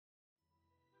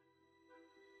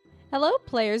Hello,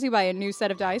 players who buy a new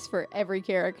set of dice for every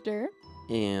character.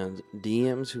 And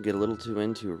DMs who get a little too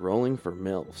into rolling for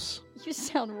MILFs. You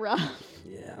sound rough.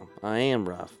 Yeah, I am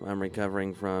rough. I'm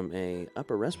recovering from a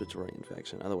upper respiratory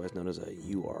infection, otherwise known as a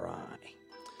URI.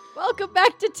 Welcome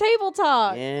back to Table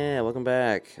Talk. Yeah, welcome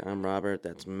back. I'm Robert,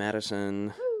 that's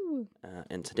Madison. Woo.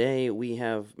 And today we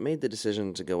have made the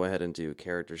decision to go ahead and do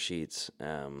character sheets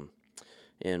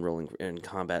in rolling in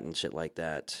combat and shit like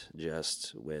that,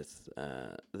 just with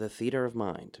the theater of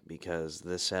mind, because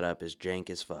this setup is jank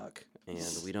as fuck, and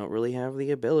we don't really have the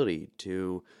ability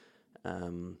to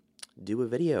do a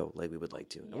video like we would like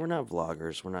to. And we're not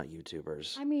vloggers, we're not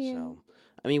YouTubers. I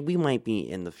mean, we might be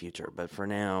in the future, but for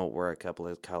now, we're a couple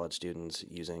of college students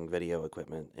using video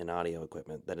equipment and audio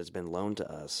equipment that has been loaned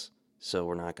to us, so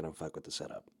we're not going to fuck with the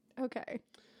setup. Okay.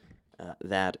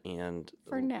 That and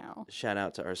For now. Shout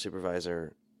out to our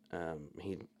supervisor.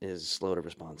 He is slow to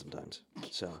respond sometimes.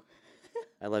 So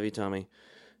I love you, Tommy.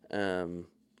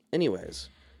 Anyways,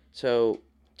 so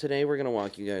today we're going to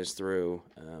walk you guys through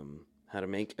how to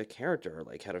make a character,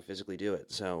 like how to physically do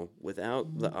it. So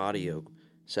without the audio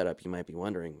setup, you might be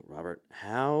wondering, Robert,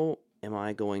 how am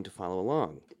I going to follow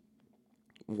along?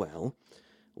 Well,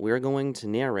 we're going to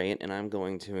narrate, and I'm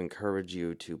going to encourage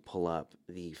you to pull up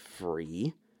the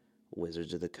free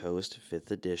Wizards of the Coast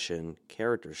 5th edition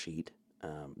character sheet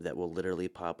that will literally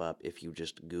pop up if you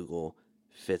just Google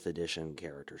 5th edition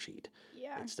character sheet.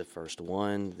 Yeah. It's the first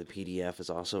one. The PDF is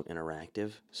also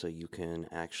interactive, so you can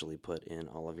actually put in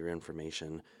all of your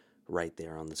information right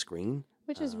there on the screen.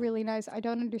 Which is really nice. I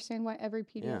don't understand why every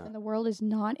PDF in the world is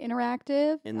not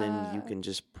interactive. And then you can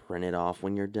just print it off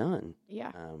when you're done.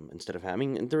 Yeah. Instead of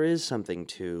having, there is something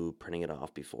to printing it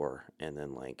off before and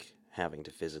then like having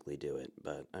to physically do it.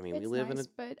 But I mean, we live in a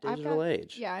digital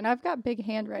age. Yeah, and I've got big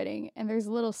handwriting and there's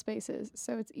little spaces.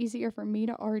 So it's easier for me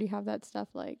to already have that stuff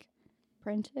like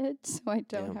printed so I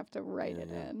don't have to write it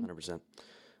in.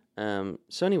 100%.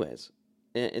 So anyways,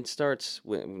 it starts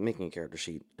with making a character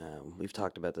sheet. We've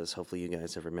talked about this. Hopefully you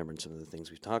guys have remembered some of the things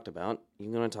we've talked about.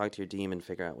 You're going to talk to your DM and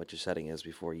figure out what your setting is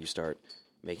before you start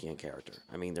making a character.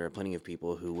 I mean, there are plenty of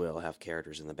people who will have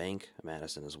characters in the bank.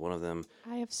 Madison is one of them.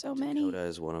 I have so many. Dakota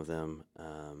is one of them.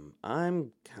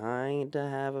 I'm kind of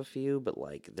have a few, but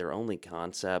like they're only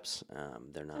concepts.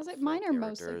 They're not. Mine are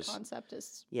characters. mostly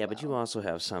concepts. Yeah, but you also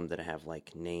have some that have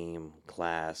like name,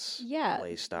 class,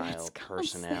 play style,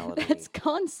 personality. That's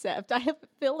concept. I haven't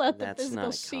filled out the That's physical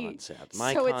not a sheet. concept.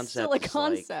 My so concept it's still a is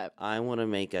concept. like, I want to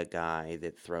make a guy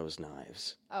that throws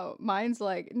knives. Oh, mine's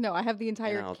like, no, I have the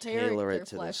entire and I'll character tailor it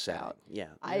to the fleshed setting. out. Yeah,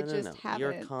 I just haven't.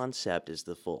 Your concept is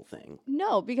the full thing.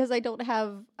 No, because I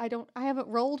haven't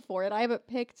rolled for it. I haven't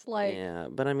picked like Yeah,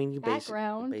 but I mean, you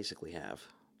background. basically have.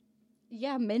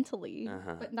 Yeah, mentally,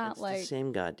 but not it's like the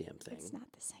same goddamn thing. It's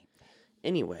not the same thing.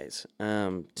 Anyways,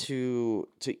 to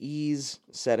ease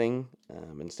setting,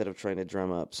 instead of trying to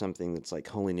drum up something that's like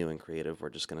wholly new and creative, we're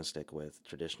just going to stick with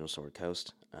traditional Sword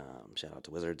Coast. Shout out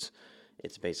to Wizards.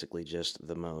 It's basically just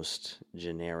the most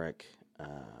generic,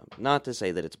 not to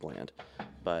say that it's bland,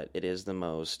 but it is the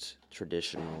most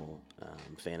traditional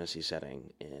fantasy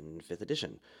setting in 5th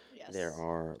edition. Yes. There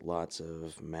are lots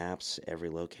of maps. Every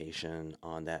location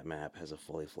on that map has a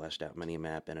fully fleshed out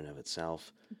mini-map in and of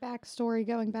itself. Backstory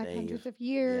going back hundreds of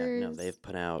years. Yeah, no, they've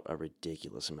put out a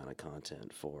ridiculous amount of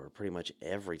content for pretty much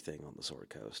everything on the Sword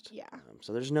Coast. Yeah.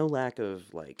 So there's no lack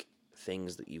of like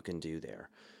things that you can do there.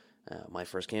 My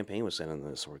first campaign was set in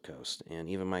the Sword Coast, and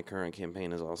even my current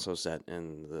campaign is also set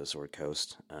in the Sword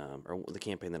Coast, or the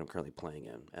campaign that I'm currently playing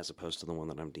in, as opposed to the one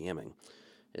that I'm DMing,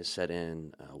 is set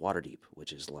in Waterdeep,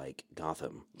 which is like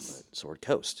Gotham, but Sword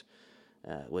Coast.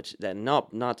 Which that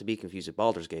not to be confused with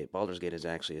Baldur's Gate. Baldur's Gate is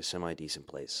actually a semi-decent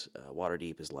place.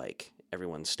 Waterdeep is like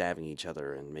everyone's stabbing each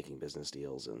other and making business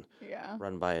deals and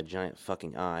run by a giant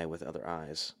fucking eye with other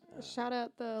eyes. Shout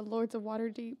out the Lords of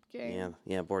Waterdeep game.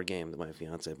 Yeah, board game that my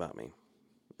fiance bought me.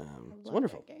 It's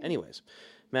wonderful. Anyways,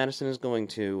 Madison is going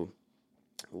to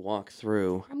walk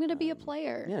through. I'm going to be a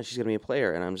player. Yeah, she's going to be a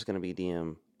player, and I'm just going to be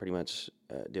DM, pretty much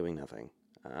doing nothing.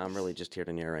 I'm really just here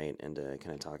to narrate and to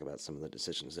kind of talk about some of the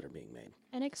decisions that are being made.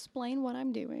 And explain what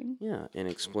I'm doing. Yeah, and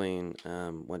explain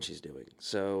what she's doing.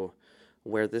 So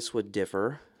where this would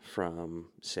differ from,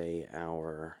 say,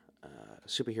 our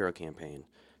superhero campaign,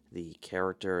 the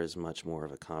character is much more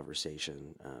of a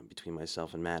conversation between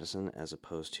myself and Madison, as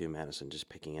opposed to Madison just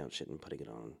picking out shit and putting it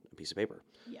on a piece of paper.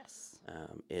 Yes.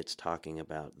 It's talking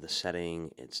about the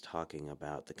setting. It's talking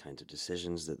about the kinds of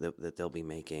decisions that they'll be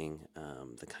making,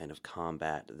 the kind of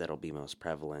combat that'll be most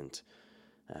prevalent,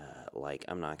 Like,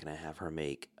 I'm not going to have her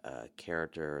make a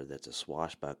character that's a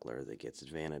swashbuckler that gets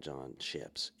advantage on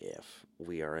ships if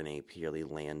we are in a purely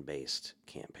land-based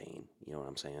campaign. You know what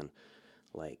I'm saying?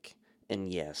 Like,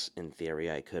 and yes, in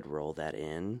theory, I could roll that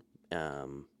in,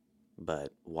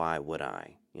 but why would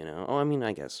I? You know? Oh, I mean,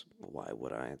 I guess, why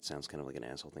would I? It sounds kind of like an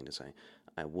asshole thing to say.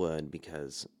 I would,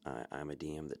 because I'm a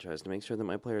DM that tries to make sure that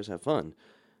my players have fun.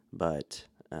 But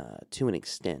to an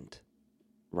extent,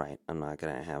 right, I'm not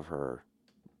going to have her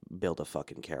build a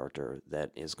fucking character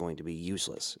that is going to be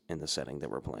useless in the setting that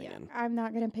we're playing in. I'm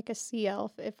not going to pick a sea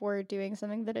elf if we're doing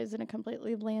something that isn't a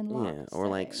completely landlocked Yeah, or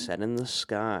like set in the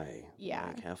sky. Yeah.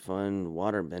 Like have fun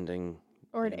water bending.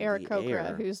 Or an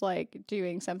Aarakocra who's like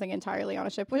doing something entirely on a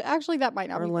ship. Which actually that might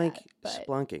not or be like bad, but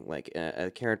splunking, like a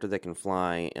character that can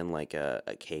fly in like a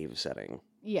cave setting.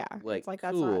 Yeah, Like, it's like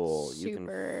cool. That's not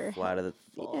super You can fly to the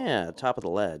helpful. top of the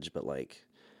ledge, but like,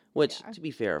 which to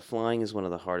be fair, flying is one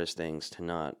of the hardest things to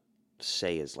not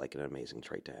say is like an amazing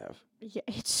trait to have. Yeah,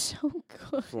 it's so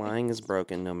good. Flying is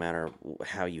broken no matter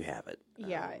how you have it.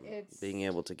 Yeah, it's being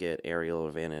able to get aerial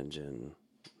advantage and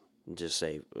just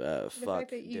say fuck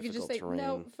that you can difficult just say terrain.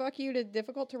 no, fuck you to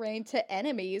difficult terrain to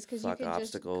enemies because you Fuck can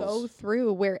obstacles. just go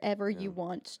through wherever you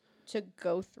want to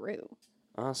go through.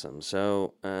 Awesome.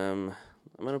 So I'm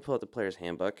going to pull out the player's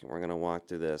handbook, and we're going to walk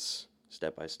through this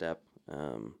step by step.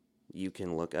 You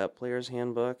can look up Player's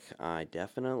Handbook. I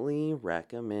definitely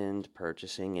recommend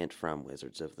purchasing it from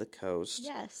Wizards of the Coast.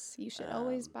 Yes, you should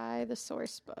always buy the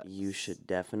source books. You should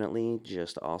definitely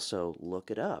just also look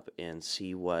it up and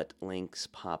see what links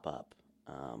pop up.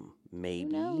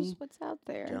 Maybe Who knows what's out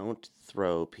there? Don't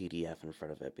throw PDF in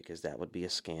front of it because that would be a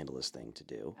scandalous thing to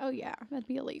do. Oh yeah, that'd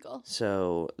be illegal.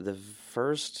 So the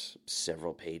first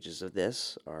several pages of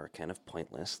this are kind of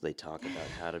pointless. They talk about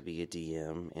how to be a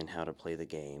DM and how to play the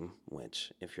game,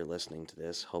 which if you're listening to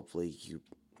this, hopefully you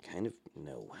kind of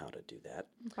know how to do that.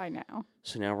 By now.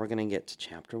 So now we're going to get to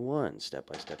Chapter 1,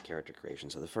 step-by-step character creation.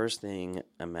 So the first thing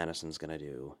Madison's going to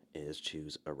do is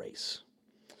choose a race.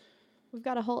 We've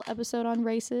got a whole episode on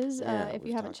races. Yeah, if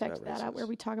you haven't checked that out, where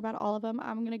we talk about all of them,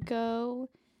 I'm going to go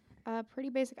pretty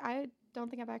basic. I don't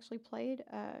think I've actually played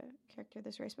a character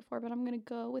this race before, but I'm going to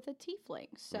go with a tiefling.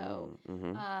 So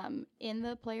in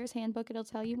the player's handbook, it'll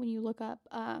tell you when you look up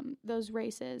those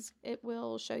races, it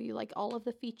will show you like all of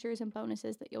the features and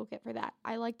bonuses that you'll get for that.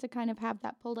 I like to kind of have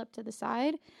that pulled up to the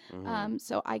side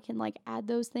so I can like add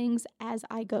those things as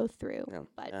I go through. Yeah.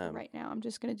 But for right now, I'm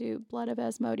just going to do Blood of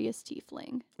Asmodeus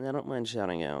tiefling. And I don't mind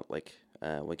shouting out like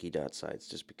wiki.sites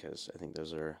just because I think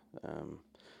those are...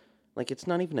 like, it's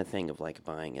not even a thing of, like,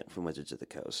 buying it from Wizards of the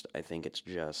Coast. I think it's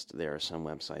just there are some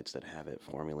websites that have it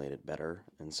formulated better.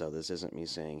 And so this isn't me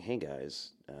saying, hey,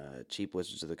 guys, cheap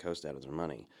Wizards of the Coast out of their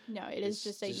money. No, it's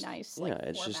just a nice, like,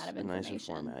 it's format just of a information. nicer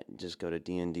format. Just go to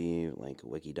D&D, like,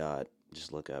 wiki.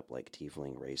 Just look up, like,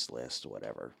 tiefling race list,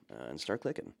 whatever, and start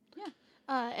clicking.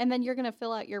 Yeah. And then you're going to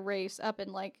fill out your race up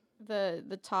in, like,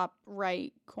 the top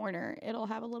right corner. It'll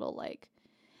have a little, like,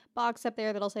 box up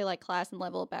there that'll say like class and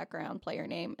level, background, player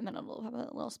name, and then it'll have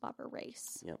a little spot for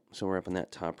race. Yep. So we're up in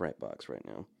that top right box right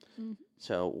now. Mm-hmm.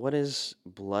 So what is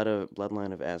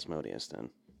Bloodline of Asmodeus then?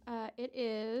 It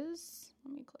is.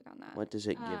 Let me click on that. What does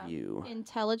it give you?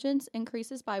 Intelligence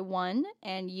increases by 1,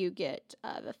 and you get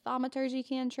the Thaumaturgy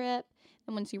cantrip.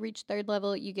 And once you reach 3rd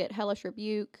level, you get Hellish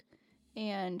Rebuke,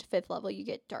 and 5th level you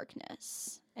get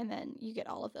Darkness. And then you get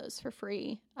all of those for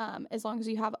free, as long as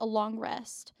you have a long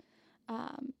rest.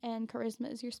 And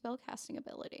charisma is your spellcasting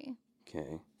ability.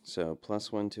 Okay, so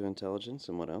 +1 to intelligence,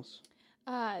 and what else?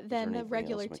 Then the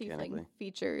regular tiefling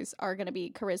features are going to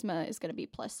be charisma is going to be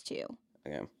 +2.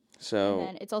 Okay, so and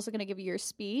then it's also going to give you your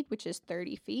speed, which is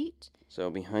 30 feet. So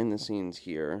behind the scenes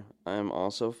here, I'm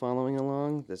also following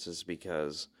along. This is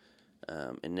because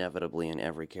inevitably in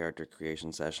every character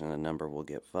creation session, a number will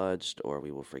get fudged, or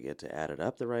we will forget to add it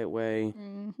up the right way.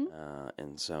 Mm-hmm.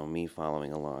 And so me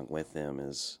following along with them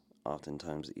is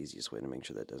oftentimes the easiest way to make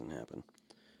sure that doesn't happen,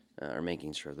 or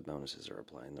making sure the bonuses are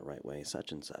applying the right way,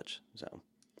 such and such. So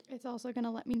it's also going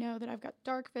to let me know that I've got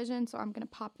dark vision, so I'm going to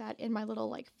pop that in my little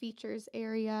like features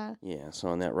area. Yeah, so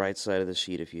on that right side of the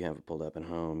sheet, if you have it pulled up at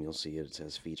home, you'll see it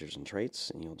says features and traits,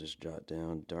 and you'll just jot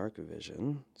down dark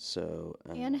vision. So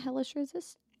and hellish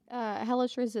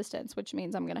resistance, which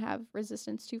means I'm going to have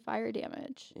resistance to fire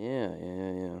damage. Yeah.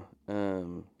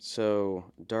 So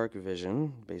dark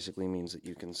vision basically means that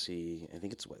you can see, I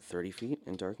think it's 30 feet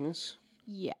in darkness?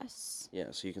 Yes.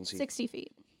 Yeah, so you can see 60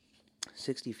 feet.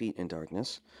 60 feet in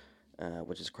darkness,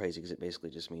 which is crazy because it basically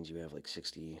just means you have like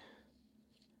 60.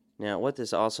 Now, what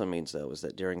this also means, though, is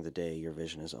that during the day your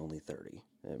vision is only 30.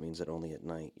 That means that only at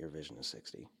night your vision is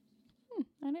 60.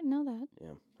 I didn't know that.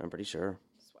 Yeah, I'm pretty sure.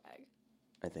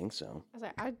 I think so. I was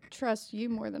like, I trust you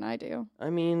more than I do. I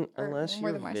mean, Or unless more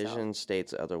your than myself. vision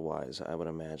states otherwise, I would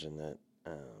imagine that,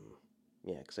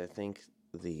 yeah, because I think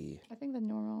the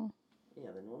normal.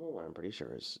 Yeah, the normal one, I'm pretty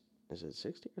sure, is it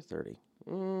 60 or 30?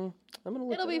 I'm going to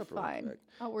look It'll that be up real fine. quick.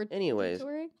 Oh, we're Anyways,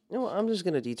 detouring? no, I'm just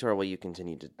going to detour while you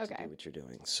continue to Okay. do what you're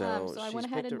doing. So, I she's went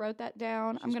ahead picked and wrote that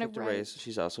down. I'm she's gonna picked a write. race.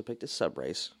 She's also picked a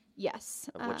sub-race, Yes.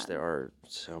 of which there are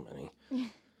so many.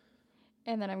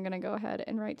 And then I'm gonna go ahead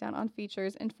and write down on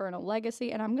features Infernal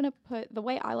Legacy, and I'm gonna put the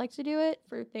way I like to do it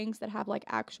for things that have like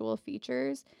actual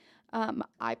features.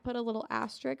 I put a little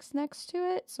asterisk next to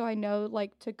it, so I know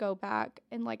like to go back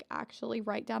and like actually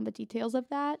write down the details of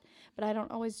that. But I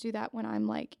don't always do that when I'm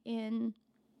like in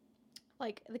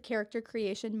like the character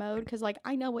creation mode, because like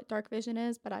I know what Dark Vision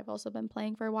is, but I've also been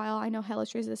playing for a while. I know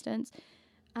Hellish Resistance.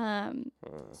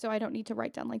 So I don't need to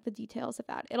write down like the details of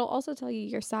that. It'll also tell you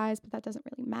your size, but that doesn't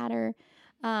really matter.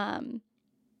 And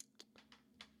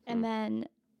then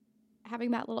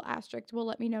having that little asterisk will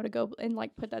let me know to go and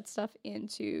like put that stuff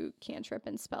into cantrip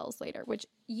and spells later, which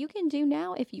you can do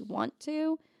now if you want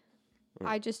to.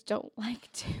 I just don't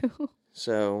like to.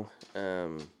 So,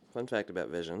 fun fact about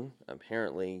vision.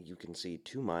 Apparently, you can see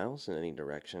 2 miles in any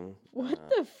direction. What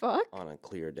the fuck? On a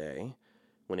clear day.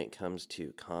 When it comes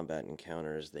to combat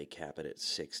encounters, they cap it at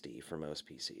 60 for most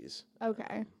PCs.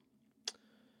 Okay.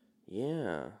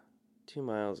 Yeah. 2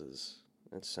 miles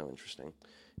that's so interesting.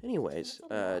 Anyways,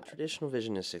 traditional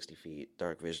vision is 60 feet.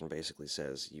 Dark vision basically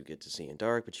says you get to see in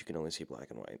dark, but you can only see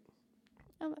black and white.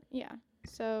 Yeah.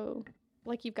 So,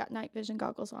 like you've got night vision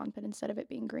goggles on, but instead of it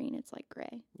being green, it's like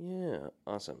gray. Yeah,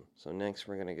 awesome. So next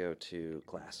we're going to go to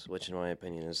class, which in my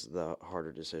opinion is the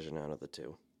harder decision out of the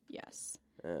two. Yes.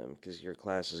 Because your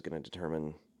class is going to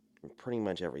determine pretty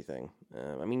much everything.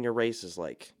 I mean, your race is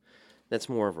like, that's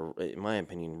more of a, in my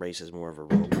opinion, race is more of a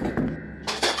role.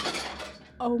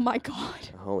 Oh my god.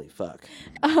 Holy fuck.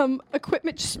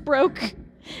 Equipment just broke.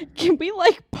 Can we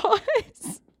like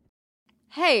pause?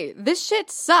 Hey, this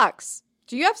shit sucks.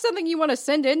 Do you have something you want to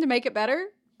send in to make it better?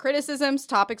 Criticisms,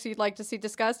 topics you'd like to see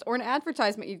discussed, or an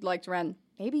advertisement you'd like to run?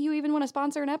 Maybe you even want to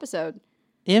sponsor an episode.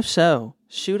 If so,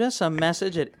 shoot us a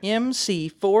message at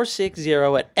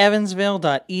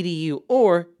mc460@evansville.edu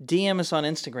or DM us on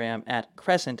Instagram at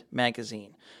Crescent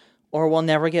Magazine. Or we'll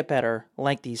never get better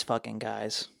like these fucking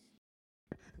guys.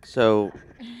 So,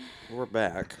 we're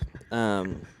back.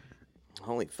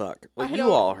 Holy fuck. Well,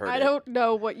 you all heard it. I don't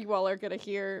know what you all are going to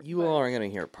hear. You all are going to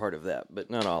hear part of that,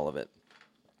 but not all of it.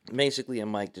 Basically, a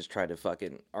Mike just tried to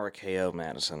fucking RKO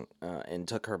Madison and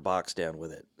took her box down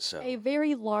with it. So a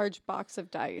very large box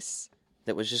of dice.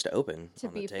 That was just open. To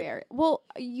on the be table. fair, well,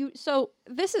 you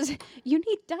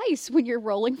need dice when you're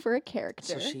rolling for a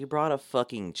character. So she brought a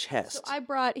fucking chest. So I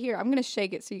brought here. I'm gonna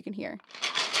shake it so you can hear.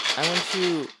 I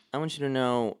want you to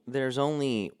know there's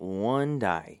only one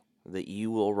die that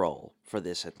you will roll for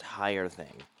this entire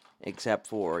thing, except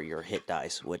for your hit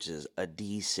dice, which is a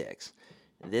D6.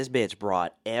 This bitch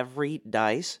brought every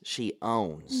dice she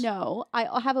owns. No,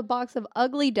 I have a box of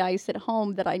ugly dice at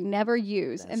home that I never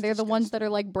use, and they're the ones that are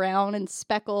like brown and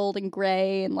speckled and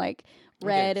gray and like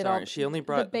red and all. She only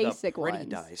brought the basic pretty ones.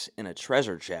 dice in a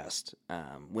treasure chest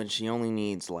when she only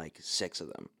needs like 6 of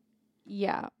them.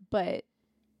 Yeah, but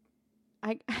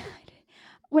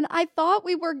when I thought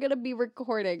we were going to be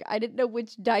recording, I didn't know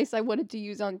which dice I wanted to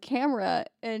use on camera.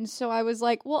 And so I was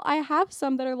like, well, I have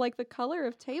some that are like the color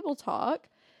of Table Talk.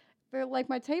 They're like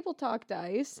my Table Talk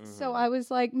dice. Mm-hmm. So I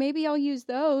was like, maybe I'll use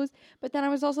those. But then I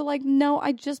was also like, no,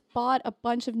 I just bought a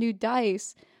bunch of new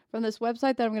dice from this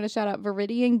website that I'm going to shout out,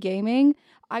 Viridian Gaming.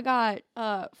 I got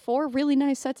 4 really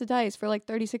nice sets of dice for like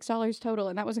 $36 total,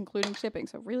 and that was including shipping,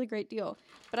 so really great deal.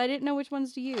 But I didn't know which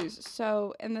ones to use,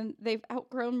 so, and then they've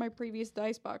outgrown my previous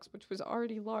dice box, which was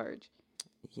already large.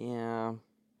 Yeah.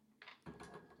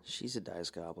 She's a dice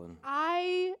goblin.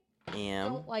 I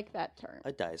am don't like that term.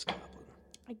 A dice goblin.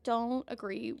 I don't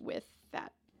agree with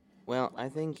that. Well, I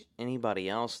think anybody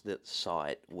else that saw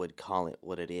it would call it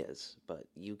what it is, but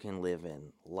you can live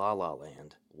in La La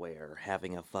Land where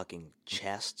having a fucking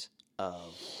chest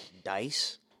of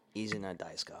dice isn't a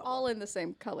dice goblin. All in the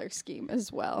same color scheme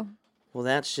as well. Well,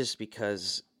 that's just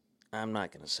because I'm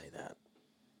not going to say that.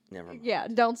 Never mind. Yeah,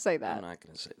 don't say that. I'm not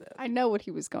going to say that. I know what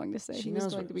he was going to say. He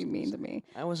was going to be mean to me.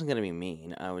 I wasn't going to be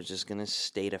mean. I was just going to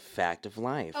state a fact of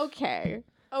life. Okay.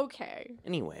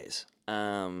 Anyways,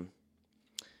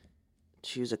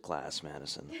 choose a class,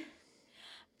 Madison.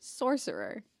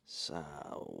 Sorcerer.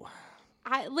 So,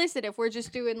 listen, if we're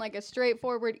just doing like a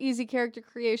straightforward, easy character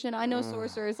creation, I know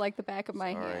Sorcerer is like the back of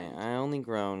my hand. I only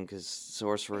groan because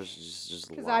Sorcerer's just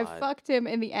because I fucked him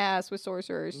in the ass with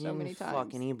Sorcerers so you many times.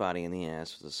 Fuck anybody in the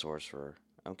ass with a Sorcerer,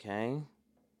 okay?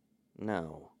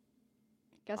 No.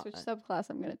 Guess which subclass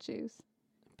I'm gonna choose.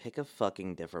 Pick a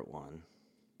fucking different one.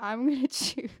 I'm gonna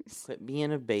choose. Quit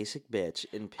being a basic bitch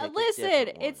and pick a Listen,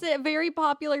 different one. it's a very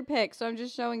popular pick, so I'm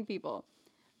just showing people.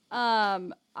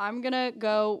 I'm gonna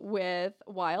go with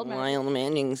Wild Magic. Wild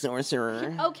Magic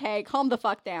Sorcerer. Okay, calm the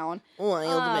fuck down.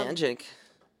 Wild Magic.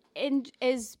 And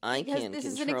is I because can this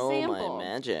is an control example. my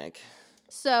magic.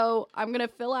 So I'm gonna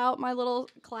fill out my little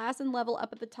class and level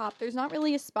up at the top. There's not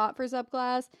really a spot for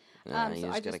subclass. You So just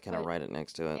I gotta kind of put write it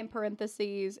next to it. in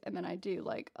parentheses, and then I do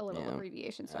like a little Yeah.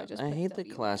 abbreviation. So I just I put hate that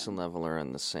WM. class and level are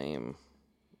in the same,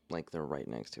 like they're right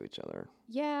next to each other.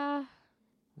 Yeah,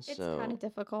 it's So, kind of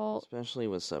difficult. especially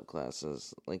with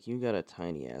subclasses, like you got a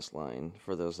tiny ass line.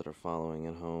 For those that are following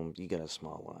at home, you got a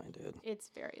small line, dude. It's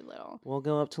very little. We'll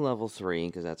go up to level 3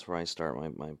 because that's where I start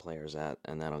my players at,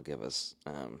 and that'll give us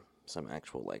some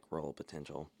actual like roll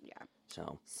potential. Yeah.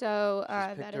 So So she's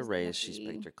that picked is her gonna race. She's be-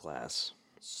 picked her class.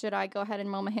 Should I go ahead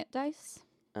and roll my hit dice?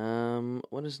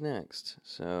 What is next?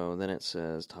 So then it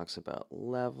talks about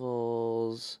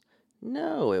levels.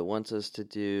 No, it wants us to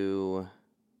do.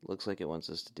 Looks like it wants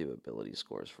us to do ability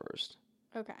scores first,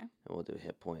 Okay. and we'll do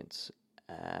hit points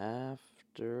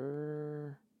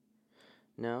after.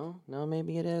 No,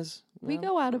 maybe it is. We No,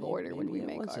 go out of maybe- order when maybe we it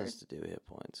make wants ours. us to do hit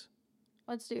points.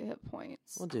 Let's do hit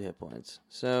points. We'll do hit points.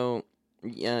 So,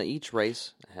 yeah, each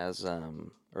race has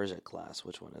or is it class?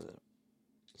 Which one is it?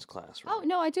 It's class, right? Oh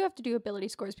no, I do have to do ability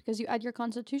scores because you add your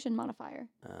Constitution modifier.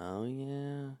 Oh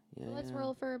yeah. So let's yeah.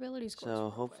 roll for ability scores. So real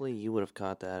quick. hopefully you would have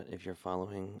caught that if you're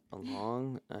following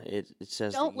along. It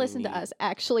says that Don't you listen to need- us.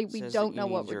 Actually, we says don't that know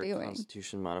you what need we're your doing.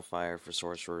 Constitution modifier for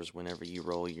sorcerers. Whenever you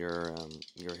roll your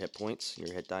hit points,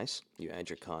 your hit dice, you add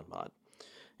your con mod,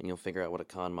 and you'll figure out what a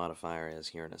con modifier is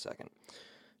here in a second.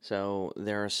 So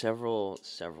there are several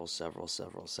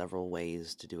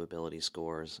ways to do ability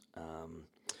scores.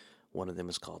 One of them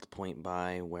is called point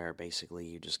buy, where basically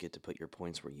you just get to put your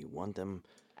points where you want them.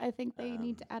 I think they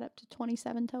need to add up to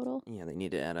 27 total. Yeah, they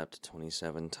need to add up to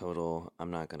 27 total.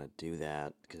 I'm not going to do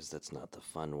that because that's not the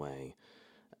fun way.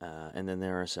 And then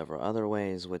there are several other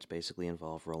ways which basically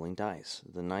involve rolling dice.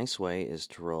 The nice way is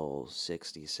to roll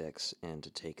 66 and to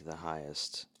take the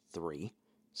highest 3.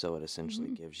 So it essentially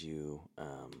gives you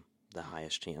the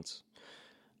highest chance.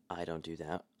 I don't do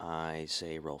that. I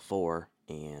say roll 4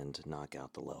 and knock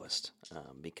out the lowest.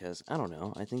 Because, I don't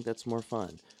know, I think that's more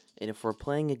fun. And if we're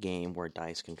playing a game where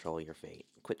dice control your fate,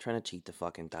 quit trying to cheat the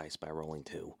fucking dice by rolling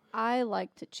 2. I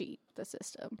like to cheat the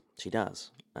system. She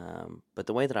does. But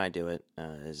the way that I do it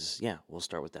is, we'll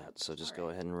start with that. So just go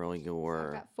ahead and roll I've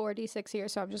your... got 4 d6 here,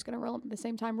 so I'm just going to roll them at the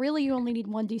same time. Really, you only need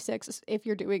 1 d6 if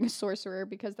you're doing a sorcerer,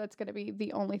 because that's going to be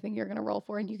the only thing you're going to roll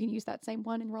for, and you can use that same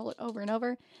one and roll it over and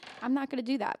over. I'm not going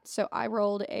to do that. So I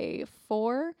rolled a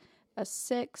 4, a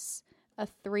 6, a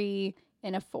 3,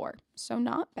 and a 4. So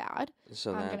not bad.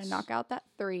 So I'm going to knock out that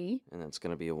 3. And that's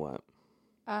going to be a what?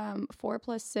 4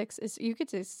 plus 6 is, you could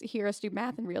just hear us do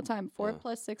math in real time. 4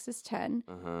 plus 6 is 10,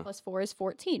 plus 4 is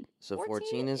 14. So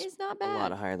 14 is not a bad.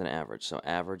 lot higher than average. So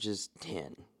average is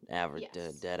 10. Average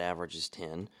Yes. dead average is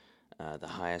 10. The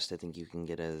highest I think you can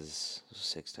get is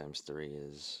 6 times 3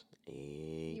 is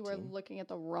 18. You are looking at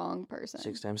the wrong person.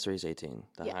 6 times 3 is 18.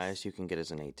 The Yes. highest you can get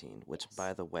is an 18, which, Yes.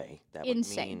 by the way, that would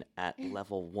Insane. mean at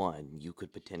level 1, you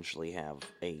could potentially have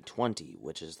a 20,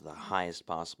 which is the highest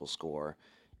possible score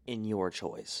in your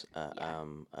choice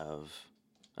of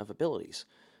abilities.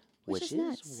 Which is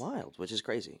nuts. Wild, which is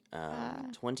crazy.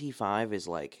 25 is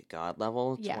like God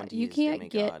level. Yeah, 20 you is can't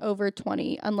get demigod. over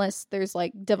 20 unless there's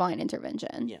like divine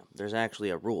intervention. Yeah, there's actually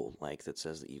a rule like that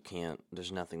says that you can't.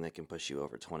 There's nothing that can push you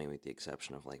over 20, with the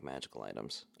exception of like magical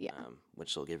items. Yeah.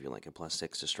 Which will give you like a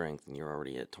 +6 to strength, and you're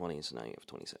already at 20, so now you have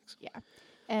 26. Yeah.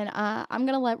 And I'm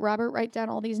going to let Robert write down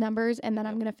all these numbers, and then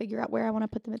I'm going to figure out where I want to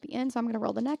put them at the end. So I'm going to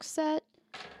roll the next set.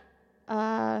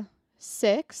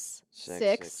 6,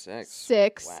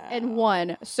 and Wow.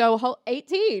 1. So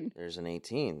 18. There's an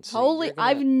 18. So Holy, you're gonna-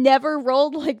 I've never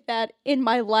rolled like that in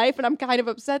my life, and I'm kind of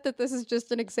upset that this is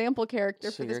just an example character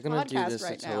So for this you're gonna do podcast this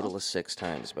right a total of 6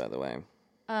 times, by the way.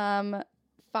 now.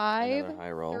 5, Another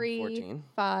high roll, 3, 14.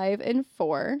 5, and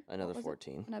 4. Another was it?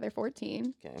 14. Another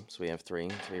 14. Okay, so we have three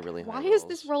really high Why rolls. is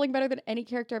this rolling better than any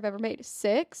character I've ever made?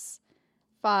 6,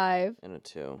 5, And a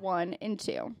 2. 1, and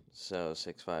 2. So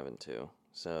 6, 5, and 2.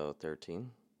 So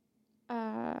 13.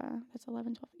 That's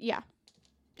 11, 12. Yeah,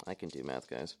 I can do math,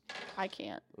 guys. I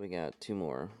can't. We got 2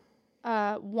 more.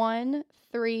 1,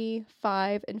 3,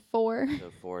 5, and 4.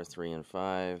 So 4, 3, and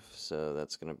 5. So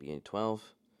that's going to be 12.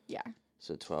 Yeah.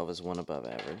 So 12 is 1 above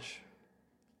average.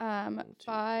 2,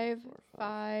 5, 4,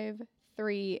 5,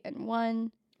 3, and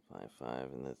 1. 5,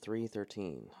 5, and the 3,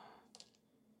 13.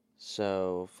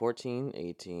 So 14,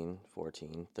 18,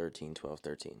 14, 13, 12,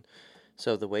 13.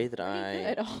 So the way that Pretty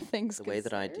good, all things the way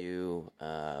that I considered.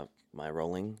 do my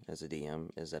rolling as a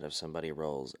DM is that if somebody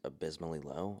rolls abysmally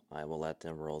low, I will let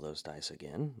them roll those dice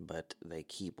again, but they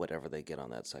keep whatever they get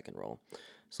on that second roll.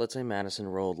 So let's say Madison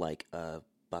rolled like a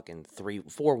fucking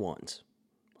 4 ones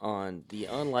on the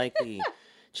unlikely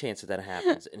chance that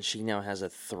happens, and she now has a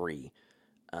 3.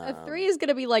 A 3 is going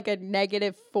to be like a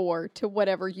 -4 to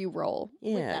whatever you roll.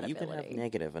 with Yeah, that you can have ability.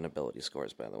 negative in ability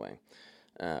scores, by the way,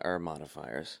 or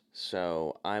modifiers.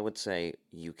 So I would say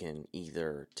you can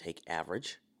either take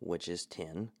average, which is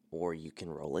 10, or you can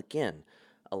roll again.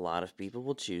 A lot of people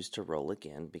will choose to roll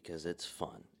again because it's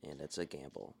fun and it's a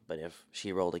gamble. But if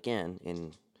she rolled again,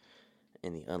 in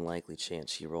the unlikely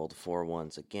chance she rolled 4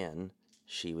 ones again,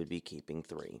 she would be keeping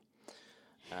 3.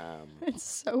 It's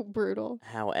so brutal.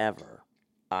 However,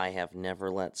 I have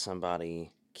never let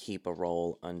somebody keep a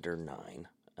roll under 9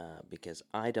 because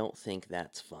I don't think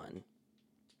that's fun.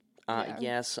 Yeah.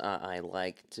 Yes, I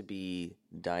like to be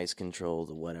dice controlled,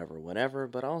 whatever,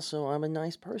 but also I'm a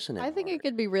nice person at I think heart. it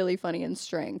could be really funny in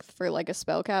strength for like a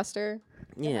spellcaster.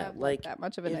 to Yeah, have, like that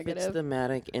much of a if negative. it's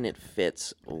thematic and it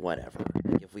fits, whatever.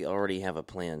 Like, if we already have a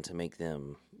plan to make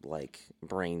them like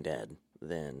brain dead,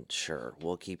 then sure,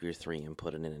 we'll keep your 3 and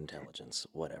put it in intelligence,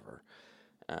 whatever.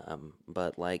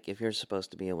 But like if you're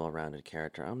supposed to be a well-rounded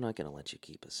character, I'm not gonna let you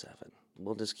keep a 7.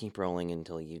 We'll just keep rolling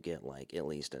until you get like at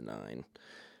least a 9.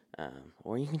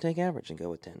 Or you can take average and go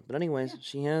with 10. But anyways,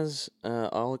 she has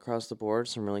all across the board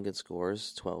some really good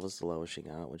scores. 12 is the lowest she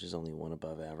got, which is only 1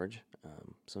 above average.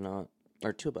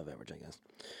 Or 2 above average, I guess.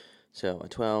 So a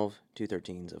 12, 2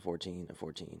 13s, a 14, a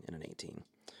 14, and an 18.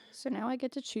 So now I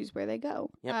get to choose where they go.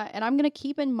 Yep. And I'm going to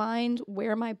keep in mind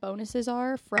where my bonuses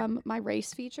are from my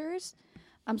race features.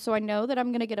 So I know that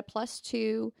I'm going to get a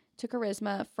 +2 to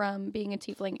charisma from being a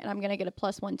tiefling, and I'm going to get a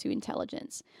 +1 to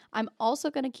intelligence. I'm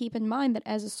also going to keep in mind that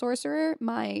as a sorcerer,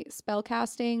 my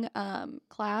spellcasting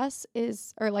class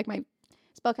is, or like my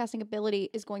spellcasting ability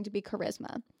is going to be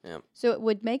charisma. Yep. So it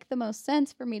would make the most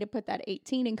sense for me to put that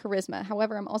 18 in charisma.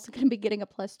 However, I'm also going to be getting a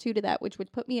 +2 to that, which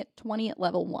would put me at 20 at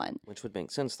level 1. Which would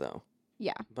make sense, though.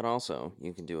 Yeah. But also,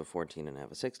 you can do a 14 and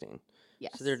have a 16.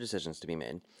 Yes. So there are decisions to be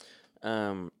made.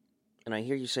 And I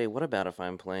hear you say, what about if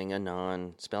I'm playing a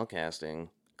non-spellcasting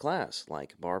class,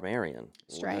 like Barbarian?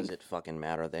 Strength. Does it fucking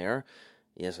matter there?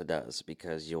 Yes, it does,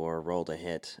 because your roll to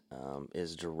hit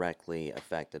is directly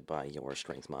affected by your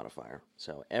strength modifier.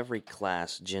 So every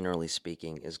class, generally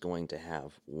speaking, is going to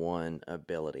have one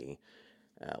ability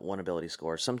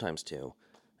score, sometimes 2,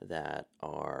 that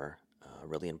are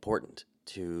really important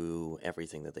to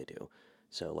everything that they do.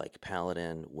 So, like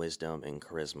Paladin, Wisdom, and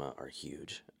Charisma are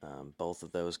huge. Both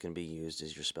of those can be used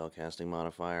as your spellcasting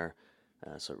modifier.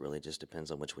 So it really just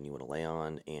depends on which one you want to lay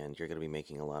on, and you're going to be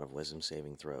making a lot of wisdom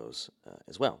saving throws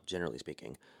as well, generally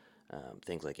speaking.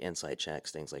 Things like insight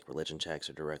checks, things like religion checks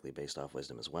are directly based off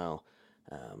wisdom as well.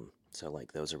 So,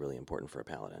 like, those are really important for a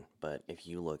paladin. But if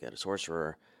you look at a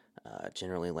sorcerer,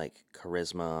 generally like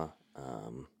charisma,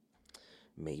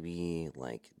 maybe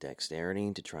like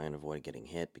dexterity to try and avoid getting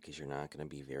hit because you're not going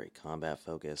to be very combat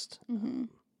focused,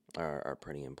 are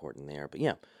pretty important there. But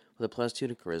yeah, with a +2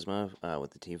 to charisma,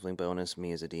 with the tiefling bonus,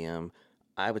 me as a DM,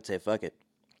 I would say fuck it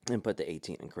and put the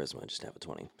 18 in charisma, just have a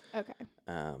 20. Okay.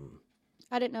 Um,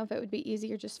 I didn't know if it would be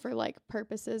easier just for like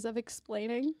purposes of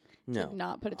explaining no, to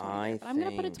not put a 20 I there. But I'm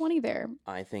going to put a think- 20 there.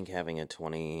 I think having a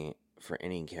 20 for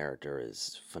any character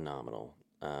is phenomenal.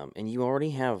 And you already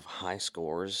have high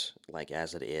scores, like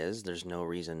as it is. There's no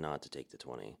reason not to take the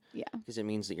 20. Yeah. Because it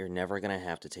means that you're never going to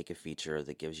have to take a feature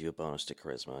that gives you a bonus to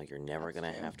charisma. You're never going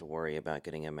to true. have to worry about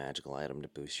getting a magical item to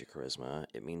boost your charisma.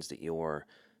 It means that your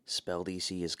spell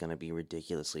DC is going to be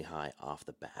ridiculously high off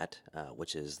the bat,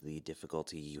 which is the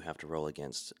difficulty you have to roll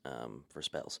against for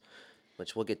spells.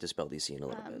 Which we'll get to spell DC in a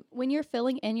little bit. When you're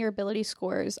filling in your ability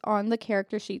scores on the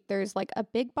character sheet, there's like a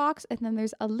big box and then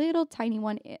there's a little tiny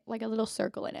one, like a little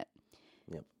circle in it.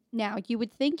 Yep. Now, you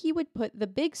would think you would put the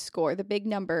big score, the big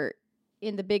number,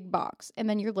 in the big box, and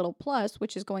then your little plus,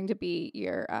 which is going to be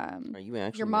your Are you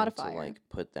actually meant modifier. to like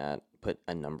put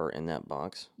a number in that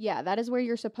box? Yeah, that is where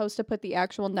you're supposed to put the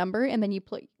actual number, and then you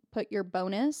put your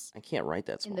bonus I can't write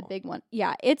that small. in the big one.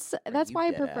 Yeah, that's you why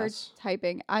I dead prefer ass?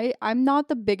 typing. I'm not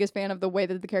the biggest fan of the way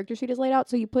that the character sheet is laid out.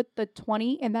 So you put the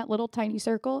 20 in that little tiny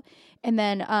circle, and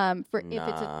then if it's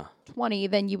Nah, a 20,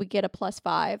 then you would get a +5,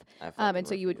 I fucking and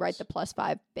so you would write refuse. the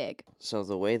 +5 big. So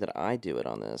the way that I do it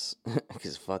on this,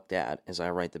 because fuck that, is I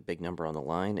write the big number on the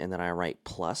line, and then I write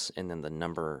plus, and then the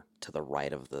number to the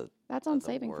right of the. That's on the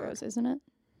saving word. throws, isn't it?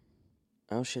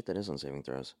 Oh shit, that is on saving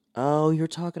throws. Oh, you're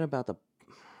talking about the.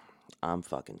 I'm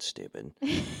fucking stupid.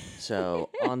 So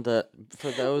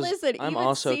for those, Listen, I'm even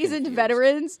also seasoned confused.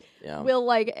 veterans Yeah. will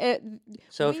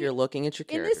So if you're looking at your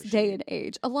in character this day sheet, and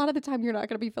age, a lot of the time you're not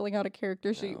going to be filling out a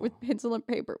character sheet No. with pencil and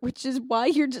paper, which is why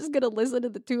you're just going to listen to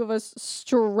the two of us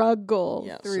struggle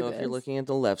yeah. through So this. if you're looking at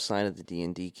the left side of the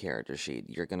D&D character sheet,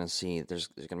 you're gonna see there's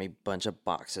gonna be a bunch of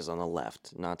boxes on the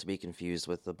left, not to be confused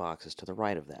with the boxes to the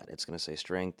right of that. It's gonna say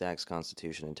Strength, Dex,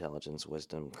 Constitution, Intelligence,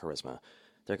 Wisdom, Charisma.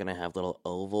 They're gonna have little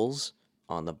ovals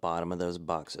on the bottom of those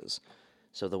boxes.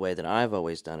 So the way that I've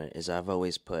always done it is I've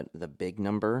always put the big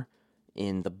number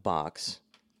in the box,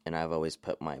 and I've always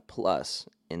put my plus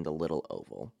in the little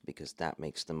oval because that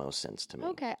makes the most sense to me.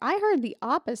 Okay, I heard the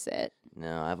opposite.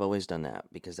 No, I've always done that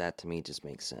because that to me just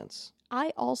makes sense.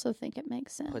 I also think it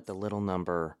makes sense. Put the little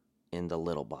number in the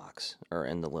little box or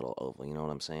in the little oval. You know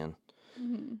what I'm saying?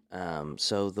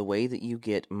 So the way that you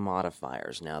get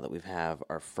modifiers now that we have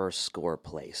our first score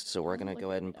placed, so we're going to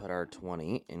go ahead and put our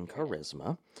 20 in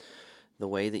charisma. The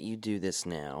way that you do this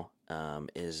now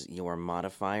is your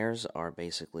modifiers are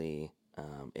basically,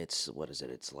 what is it?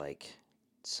 It's like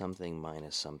something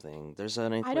minus something. There's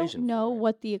an equation. I don't know for it.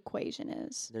 what the equation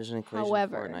is. There's an equation for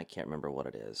However, it, and I can't remember what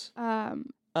it is.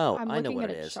 I'm I know looking what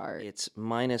at it a is. chart. It's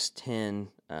minus 10.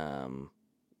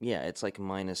 Yeah, it's like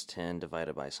minus 10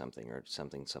 divided by something or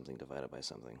something divided by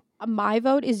something. My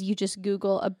vote is you just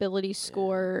Google ability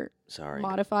score Sorry.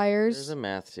 modifiers. There's a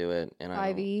math to it. And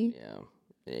 5e.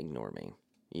 Yeah, ignore me.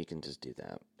 You can just do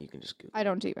that. You can just Google I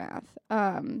don't do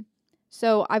math.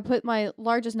 So I put my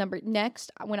largest number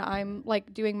next. When I'm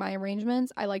like doing my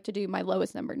arrangements, I like to do my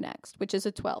lowest number next, which is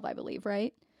a 12, I believe,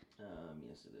 right?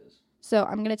 Yes, it is. So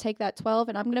I'm gonna take that 12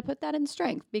 and I'm gonna put that in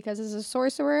strength because as a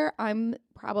sorcerer, I'm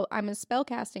a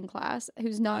spellcasting class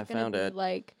who's not gonna found be it.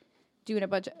 like doing a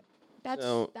bunch of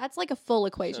So- that's like a full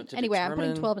equation. to Anyway, I'm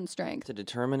putting determine- 12 in strength. To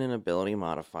determine an ability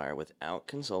modifier without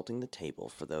consulting the table,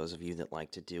 for those of you that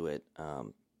like to do it,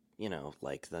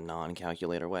 like the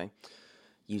non-calculator way,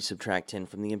 you subtract 10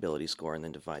 from the ability score and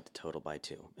then divide the total by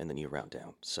 2, and then you round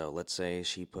down. So let's say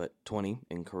she put 20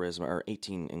 in charisma, or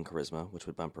 18 in charisma, which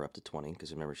would bump her up to 20,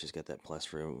 because remember she's got that plus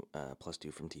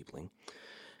 2 from Tiefling.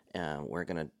 We're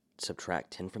going to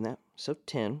subtract 10 from that, so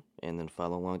 10, and then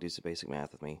follow along, do some basic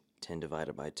math with me. 10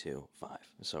 divided by 2, 5.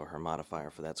 So her modifier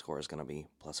for that score is going to be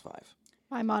plus 5.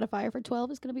 My modifier for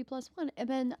 12 is gonna be +1, and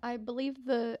then I believe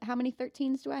how many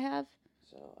 13s do I have?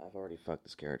 So I've already fucked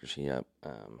this character sheet up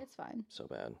It's fine. so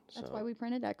bad. That's So why we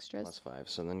printed extras. plus 5.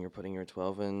 So then you're putting your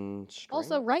 12 in strength.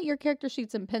 Also, write your character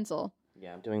sheets in pencil.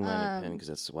 Yeah, I'm doing mine in pen because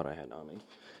that's what I had on me.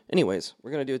 Anyways,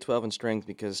 we're going to do a 12 in strength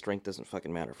because strength doesn't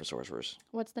fucking matter for sorcerers.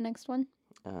 What's the next one?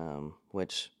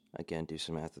 Which, again, do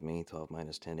some math with me. 12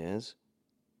 minus 10 is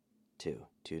 2.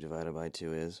 2 divided by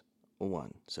 2 is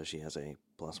 1. So she has a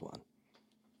 +1.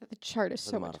 The chart is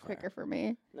For the so much modifier. quicker for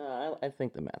me. No, I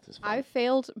think the math is fine. I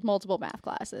failed multiple math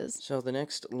classes. So the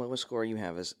next lowest score you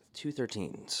have is 2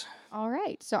 13s. All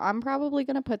right. So I'm probably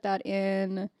going to put that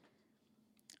in.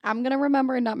 I'm going to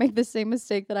remember and not make the same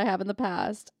mistake that I have in the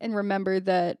past and remember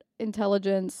that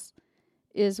intelligence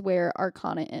is where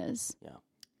arcana is. Yeah.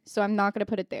 So I'm not going to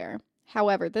put it there.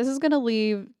 However, this is going to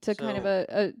leave to kind of So-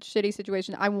 a shitty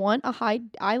situation.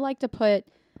 I like to put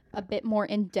a bit more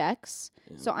in dex.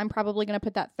 Yeah. So I'm probably going to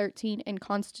put that 13 in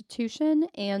constitution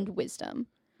and wisdom.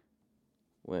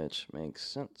 Which makes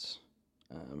sense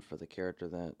for the character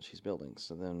that she's building.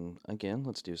 So then, again,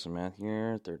 let's do some math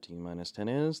here. 13 minus 10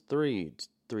 is 3.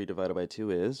 3 divided by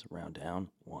 2 is, round down,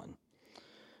 1.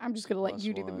 I'm just going to let Plus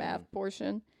you do the 1. math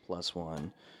portion. Plus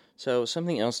 1. So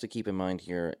something else to keep in mind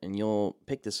here, and you'll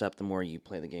pick this up the more you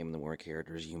play the game, the more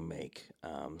characters you make.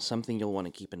 Something you'll want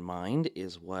to keep in mind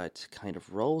is what kind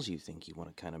of roles you think you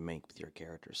want to kind of make with your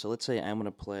character. So let's say I'm going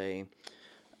to play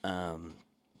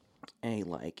a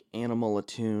like animal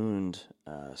attuned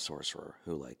sorcerer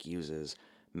who like uses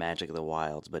magic of the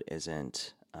wilds but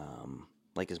isn't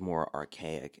is more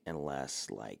archaic and less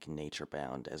like nature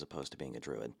bound as opposed to being a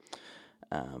druid.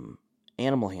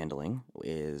 Animal handling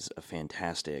is a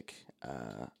fantastic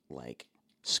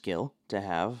skill to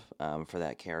have for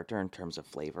that character in terms of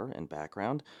flavor and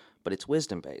background, but it's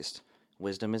wisdom based.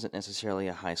 Wisdom isn't necessarily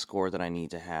a high score that I need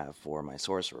to have for my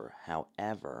sorcerer.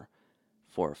 However,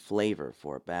 for flavor,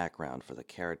 for background, for the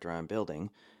character I'm building,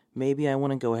 maybe I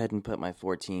want to go ahead and put my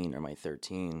 14 or my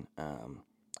 13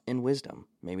 in wisdom.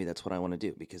 Maybe that's what I want to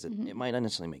do because it might not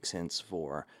necessarily make sense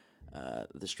for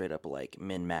the straight up like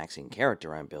min-maxing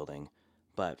character I'm building,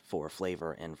 but for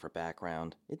flavor and for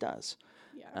background, it does.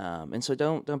 Yeah. And so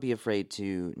don't be afraid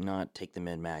to not take the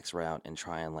min-max route and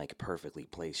try and like perfectly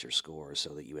place your scores so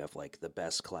that you have like the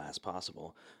best class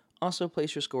possible. Also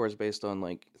place your scores based on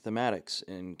like thematics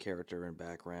and character and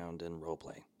background and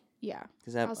roleplay. Yeah.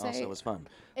 Because that I'll say- also was fun.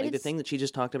 and Like the it's- thing that she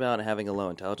just talked about having a low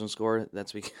intelligence score,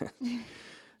 that's because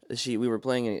we were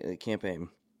playing a campaign.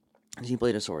 And she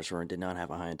played a sorcerer and did not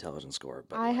have a high intelligence score.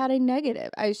 But I had a negative.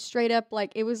 I straight up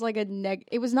like it was like a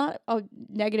it was not a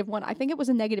 -1. I think it was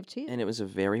a -2. And it was a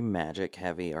very magic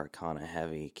heavy, arcana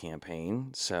heavy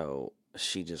campaign. So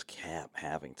she just kept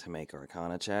having to make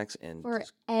arcana checks and For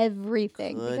just-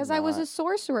 everything could because I was a not-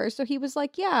 sorcerer, so he was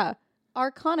like, "Yeah,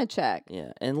 Arcana check."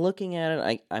 yeah. And looking at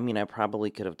it, I mean, I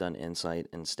probably could have done insight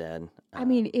instead. I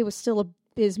mean, it was still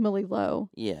abysmally low.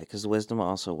 Yeah, because the wisdom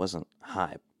also wasn't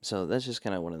high. So that's just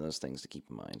kind of one of those things to keep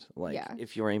in mind. Like, Yeah.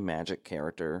 if you're a magic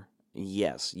character,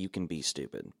 yes, you can be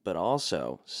stupid. But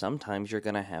also, sometimes you're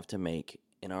going to have to make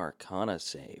an arcana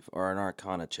save or an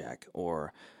arcana check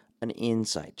or an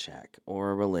insight check or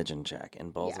a religion check.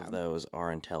 And both Yeah. of those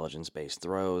are intelligence-based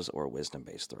throws or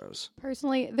wisdom-based throws.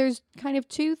 Personally, there's kind of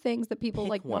two things that people Pick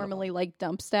like one of normally like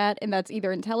dump stat, and that's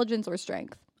either intelligence or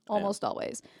strength. Almost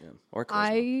always. Yeah. Or charisma.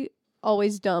 I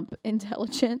always dump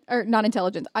intelligence or not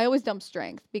intelligence. I always dump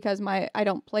strength because I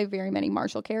don't play very many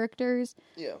martial characters.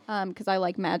 Yeah. Because I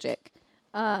like magic.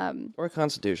 Or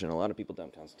constitution. A lot of people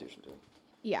dump constitution too.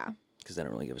 Yeah. Because they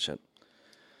don't really give a shit.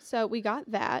 So we got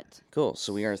that. Cool.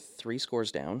 So we are 3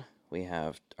 scores down. We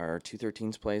have our 2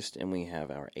 13s placed, and we have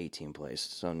our 18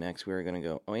 placed. So next we are going to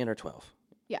go... Oh, and our 12.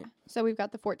 Yeah. So we've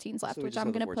got the 14s left, So we which just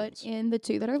I'm have the going to put 14s. in the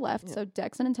 2 that are left. So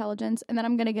Dex and Intelligence. And then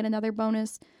I'm going to get another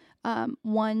bonus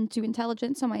 1 to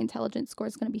Intelligence. So my Intelligence score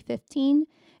is going to be 15.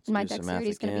 And my do some math Dexterity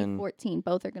is going to be again. 14.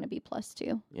 Both are going to be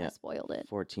 +2. Yeah. I spoiled it.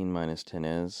 14 minus 10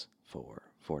 is 4.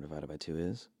 4 divided by 2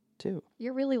 is 2.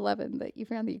 You're really loving that you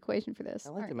found the equation for this. I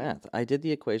like the aren't you? math. I did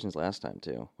the equations last time,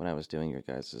 too, when I was doing your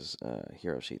guys'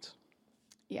 hero sheets.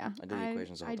 Yeah. I do the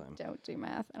equations the whole time. I don't do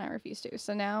math, and I refuse to.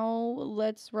 So now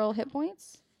let's roll hit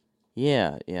points.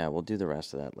 Yeah, we'll do the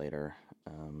rest of that later.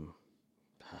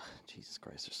 Jesus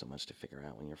Christ, there's so much to figure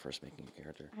out when you're first making a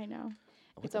character. I know.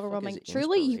 What It's the fuck is overwhelming.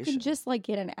 Truly, you can inspiration? just like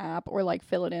get an app or like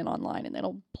fill it in online, and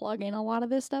it'll plug in a lot of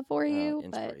this stuff for you.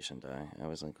 But Inspiration die. I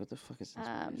was like, what the fuck is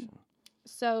inspiration?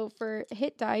 so for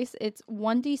hit dice, it's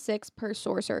 1d6 per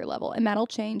sorcerer level, and that'll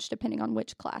change depending on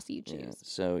which class you choose. Yeah.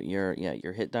 So your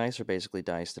hit dice are basically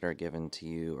dice that are given to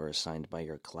you or assigned by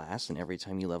your class, and every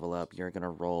time you level up, you're gonna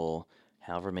roll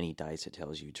however many dice it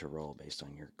tells you to roll based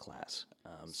on your class.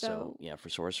 So yeah, for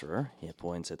sorcerer, hit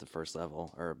points at the first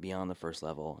level or beyond the first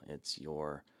level, it's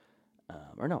your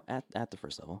at the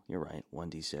first level, you're right,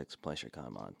 1d6 plus your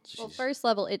con mod. So Well, she's- first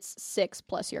level, it's 6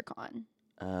 plus your con,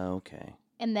 okay.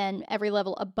 and then every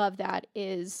level above that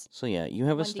is So yeah, you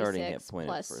have a starting 1d6 hit point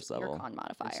at plus first your level. con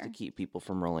It's modifier. to keep people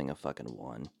from rolling a fucking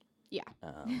 1. Yeah.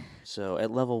 So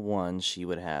at level 1, she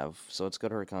would have. So let's go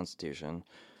to her constitution.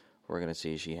 We're going to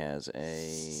see she has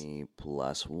a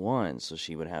 +1. So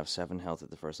she would have 7 health at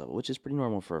the first level, which is pretty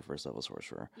normal for a first level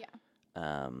sorcerer.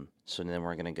 Yeah. So then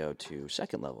we're going to go to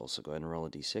second level. So go ahead and roll a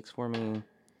d6 for me.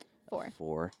 4.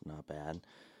 4, not bad.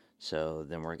 So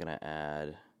then we're going to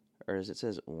add, or as it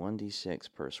says, 1d6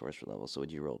 per sorcerer level. So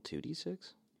would you roll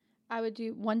 2d6? I would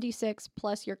do 1d6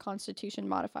 plus your constitution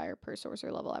modifier per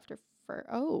sorcerer level after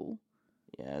oh.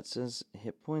 Yeah, it says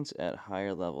hit points at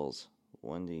higher levels,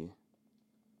 1d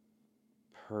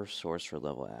per sorcerer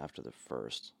level after the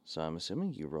first. So I'm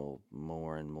assuming you roll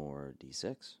more and more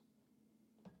d6.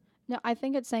 No, I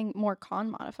think it's saying more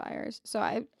con modifiers.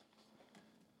 So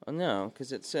Oh no,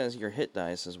 because it says your hit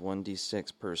dice is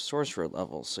 1d6 per sorcerer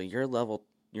level. So you're level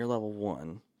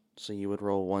 1, so you would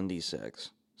roll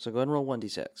 1d6. So go ahead and roll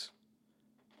 1d6.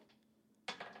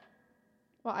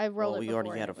 I rolled it we before.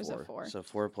 already had and it was a 4. So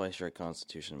 4 plus your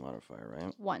constitution modifier,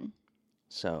 right? 1.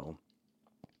 So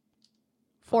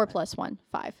 4 5. plus 1,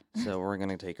 5. So we're going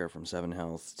to take her from 7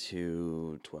 health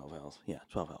to 12 health. Yeah,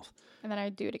 12 health. And then I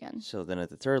do it again. So then at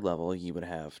the third level, you would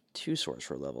have 2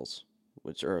 sorcerer levels,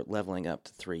 which are leveling up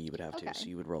to 3, you would have 2. Okay. So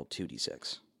you would roll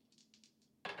 2d6.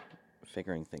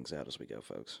 Figuring things out as we go,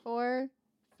 folks. 4,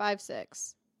 5,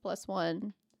 6 plus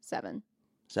 1, 7.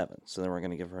 7. So then we're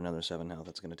going to give her another 7 health.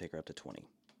 That's going to take her up to 20.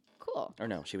 Cool. Or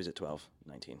no, she was at 12.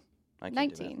 19. I can't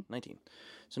do 19. math. 19.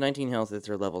 So 19 health at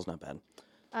third level is not bad.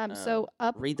 So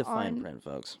up Read the fine on, print,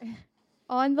 folks.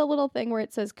 on the little thing where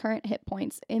it says current hit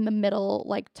points in the middle,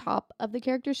 like top of the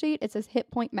character sheet, it says hit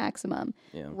point maximum.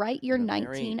 Yeah. Write your In a 19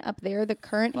 very up there, the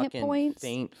current hit Fucking points.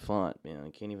 faint font, man. I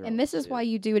can't even. And this is see why it.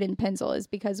 you do it in pencil, is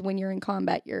because when you're in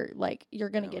combat, you're gonna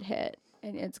Yeah. get hit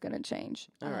and it's gonna change.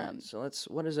 All right. So let's.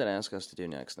 What does that ask us to do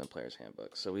next in the player's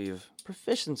handbook? So we've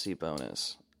proficiency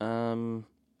bonus.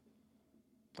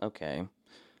 Okay.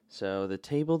 So the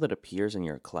table that appears in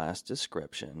your class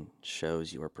description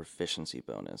shows your proficiency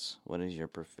bonus. What is your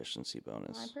proficiency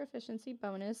bonus? My proficiency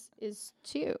bonus is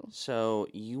 2. So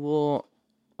you will,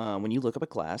 when you look up a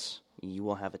class, you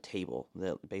will have a table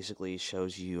that basically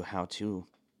shows you how to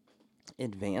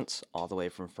advance all the way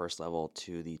from first level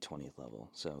to the 20th level.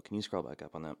 So can you scroll back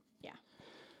up on that?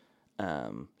 Yeah.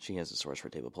 She has the sorcerer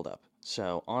table pulled up.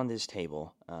 So on this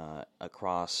table,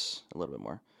 across a little bit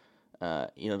more,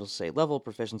 it'll say level,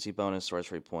 proficiency bonus,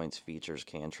 sorcery points, features,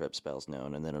 cantrip, spells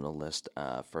known, and then it'll list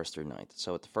first through ninth.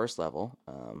 So at the first level,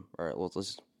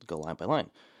 let's go line by line.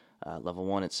 Level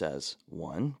 1, it says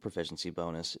 1, proficiency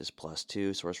bonus is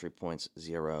 +2, sorcery points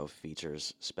 0,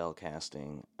 features, spell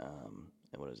casting,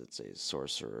 and what does it say?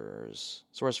 Sorcerer's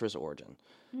origin,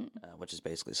 which is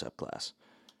basically subclass.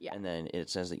 Yeah. And then it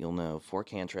says that you'll know 4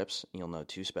 cantrips, you'll know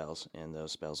 2 spells, and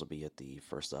those spells will be at the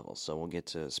first level. So we'll get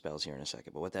to spells here in a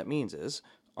second. But what that means is,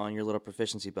 on your little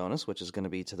proficiency bonus, which is going to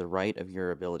be to the right of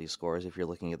your ability scores, if you're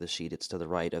looking at the sheet, it's to the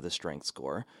right of the strength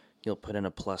score, you'll put in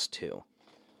a +2.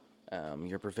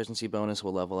 Your proficiency bonus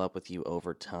will level up with you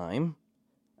over time.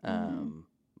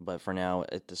 But for now,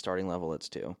 at the starting level, it's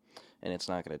 2. And it's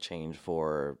not going to change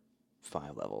for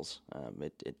 5 levels.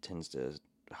 It tends to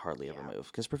hardly ever move,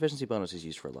 because proficiency bonus is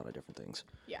used for a lot of different things.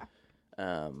 Yeah.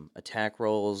 Attack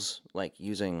rolls, like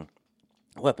using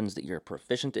weapons that you're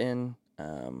proficient in,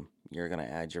 you're going to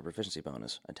add your proficiency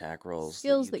bonus. Attack rolls,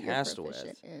 skills that you cast you're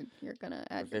proficient with, in, you're going to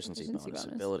add proficiency your proficiency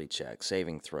bonus. ability checks,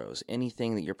 saving throws,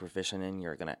 anything that you're proficient in,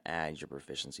 you're going to add your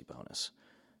proficiency bonus.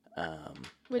 And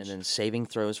then saving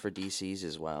throws for DCs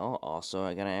as well, also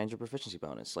are going to add your proficiency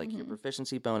bonus. Like, your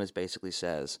proficiency bonus basically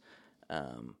says,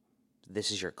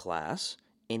 this is your class.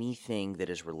 Anything that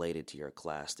is related to your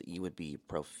class that you would be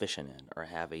proficient in or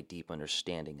have a deep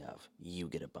understanding of, you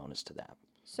get a bonus to that.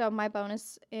 So my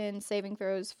bonus in saving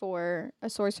throws for a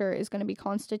sorcerer is going to be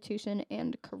Constitution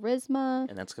and Charisma.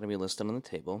 And that's going to be listed on the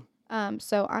table.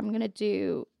 So I'm going to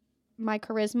do... My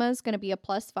charisma is going to be a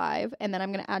 +5, and then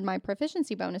I'm going to add my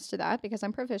proficiency bonus to that because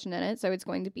I'm proficient in it. So it's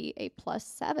going to be a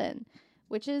 +7,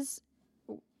 which is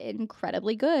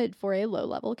incredibly good for a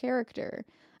low-level character.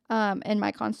 And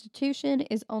my constitution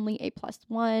is only a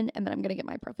 +1, and then I'm going to get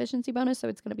my proficiency bonus, so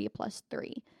it's going to be a +3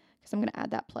 because I'm going to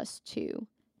add that +2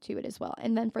 to it as well.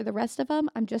 And then for the rest of them,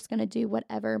 I'm just going to do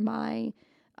whatever my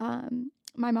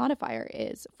modifier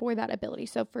is for that ability.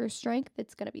 So for strength,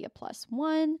 it's going to be a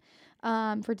 +1.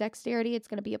 For dexterity, it's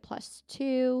going to be a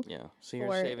 +2. Yeah. So your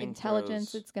for saving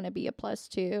intelligence, throws... it's going to be a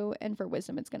 +2, and for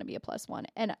wisdom, it's going to be a +1.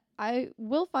 And I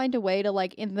will find a way to,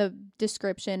 like, in the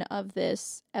description of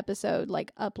this episode,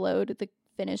 like, upload the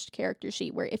finished character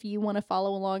sheet, where if you want to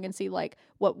follow along and see, like,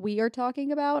 what we are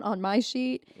talking about on my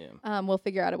sheet, we'll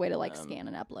figure out a way to, like, scan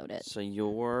and upload it. So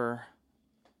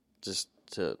just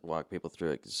to walk people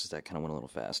through it, because that kind of went a little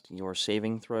fast. Your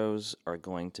saving throws are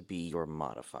going to be your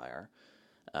modifier.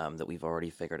 That we've already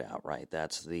figured out, right?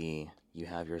 That's you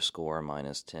have your score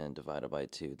 -10 divided by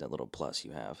 2, that little plus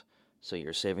you have. So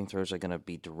your saving throws are going to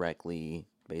be directly,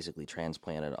 basically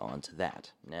transplanted onto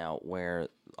that. Now, where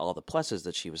all the pluses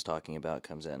that she was talking about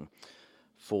comes in,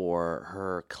 for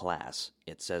her class,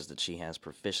 it says that she has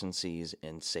proficiencies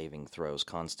in saving throws,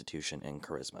 constitution, and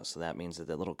charisma. So that means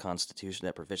that little constitution,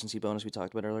 that proficiency bonus we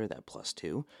talked about earlier, that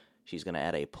 +2, she's going to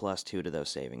add a +2 to those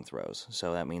saving throws.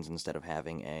 So that means instead of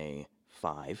having a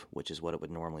 5, which is what it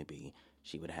would normally be,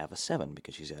 she would have a 7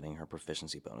 because she's adding her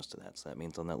proficiency bonus to that. So that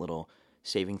means on that little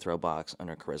saving throw box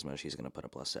under charisma, she's going to put a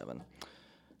 +7.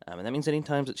 And that means any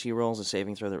times that she rolls a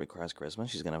saving throw that requires charisma,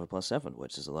 she's going to have a +7,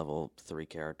 which is a level 3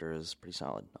 character, is pretty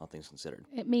solid, all things considered.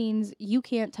 It means you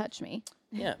can't touch me.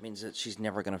 Yeah, it means that she's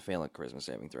never going to fail a charisma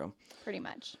saving throw. Pretty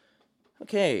much.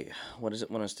 Okay, what does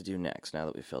it want us to do next now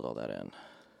that we've filled all that in?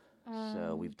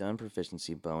 So we've done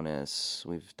proficiency bonus,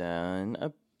 we've done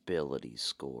ability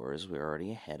scores. We're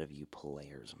already ahead of you,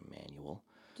 players manual.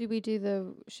 Should we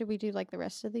do like the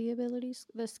rest of the abilities,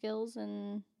 the skills,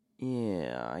 and...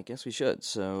 Yeah, I guess we should.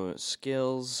 So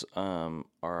skills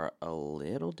are a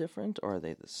little different, or are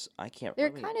they this? I can't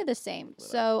remember. They're kind of the same.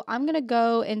 So I'm going to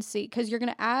go and see, because you're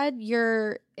going to add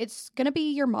it's going to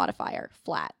be your modifier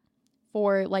flat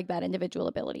for like that individual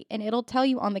ability. And it'll tell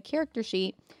you on the character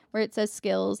sheet where it says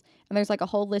skills, and there's like a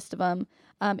whole list of them.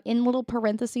 In little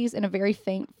parentheses in a very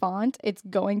faint font, it's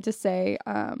going to say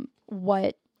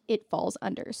what it falls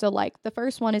under. So like the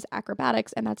first one is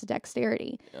acrobatics, and that's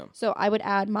dexterity. Yeah. So I would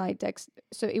add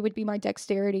so it would be my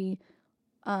dexterity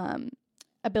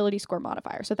ability score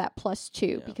modifier. So that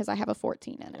 +2 because I have a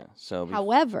 14 in it. So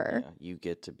however, you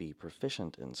get to be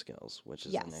proficient in skills, which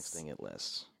is the next thing it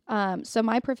lists. So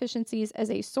my proficiencies as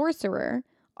a sorcerer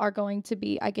are going to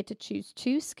be, I get to choose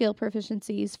 2 skill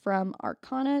proficiencies from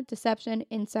Arcana, Deception,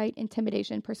 Insight,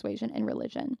 Intimidation, Persuasion, and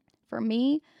Religion. For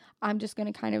me, I'm just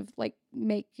going to kind of like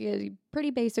make a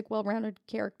pretty basic, well-rounded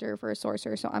character for a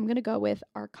sorcerer. So I'm going to go with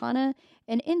Arcana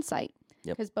and Insight.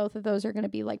 Yep. Because both of those are going to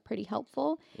be like pretty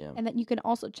helpful. Yeah. And then you can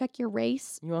also check your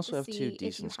race. You also to have 2 see if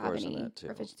decent you scores have in any that too.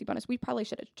 proficiency bonus. We probably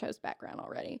should have chose background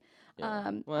already.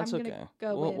 Yeah. Well, that's I'm gonna okay.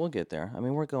 go We'll get there. I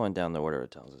mean, we're going down the order it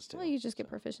tells us to. Well, you just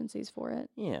get proficiencies for it.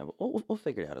 Yeah, we'll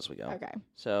figure it out as we go. Okay.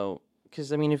 So,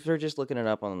 because I mean, if you're just looking it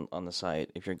up on the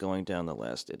site, if you're going down the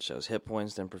list, it shows hit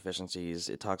points, then proficiencies.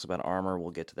 It talks about armor.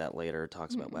 We'll get to that later. It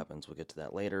talks about weapons. We'll get to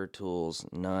that later. Tools,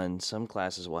 none. Some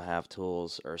classes will have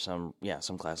tools, or some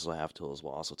classes will have tools.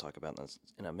 We'll also talk about this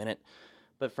in a minute.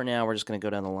 But for now, we're just going to go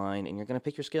down the line, and you're going to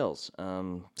pick your skills.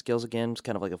 Skills, again, is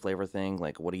kind of like a flavor thing.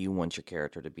 Like, what do you want your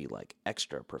character to be, like,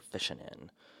 extra proficient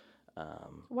in?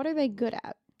 What are they good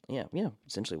at? Yeah.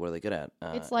 Essentially, what are they good at?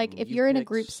 It's like and if you you're in a picked-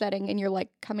 group setting and you're like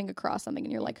coming across something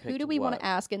and you're like, who picked do we want what? to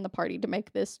ask in the party to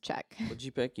make this check? What'd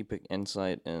you pick? You picked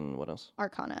Insight and what else?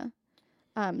 Arcana.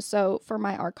 So for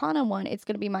my Arcana one, it's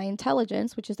going to be my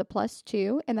Intelligence, which is a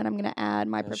 +2, and then I'm going to add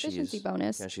my proficiency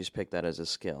bonus. Yeah, she's picked that as a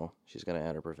skill. She's going to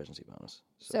add her proficiency bonus.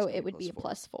 So it would be a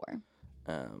 +4.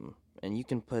 And you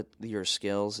can put your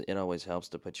skills. It always helps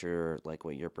to put your like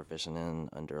what you're proficient in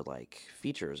under like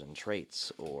features and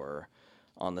traits, or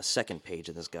on the second page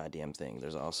of this goddamn thing.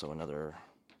 There's also another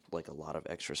like a lot of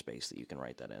extra space that you can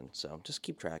write that in. So just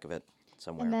keep track of it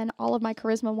somewhere. And then all of my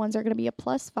Charisma ones are going to be a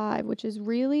 +5, which is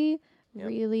really,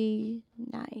 really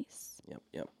nice.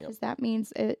 Yep. Because that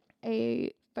means at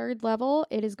a 3rd level,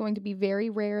 it is going to be very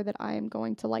rare that I am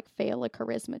going to like fail a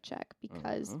Charisma check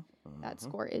because that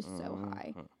score is so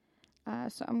high.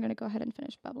 So I'm going to go ahead and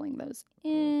finish bubbling those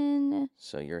in.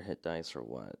 So your hit dice are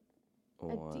what? A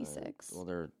D6. Well,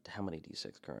 they're how many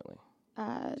D6 currently?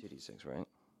 2d6, right?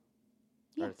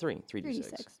 Yeah, Or 3 d6.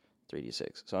 3d6.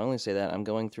 3d6. So I only say that I'm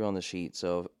going through on the sheet.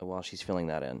 So while she's filling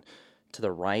that in, to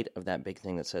the right of that big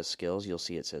thing that says skills, you'll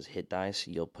see it says hit dice.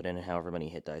 You'll put in however many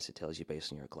hit dice it tells you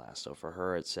based on your class. So for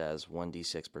her, it says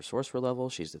 1d6 per sorcerer level.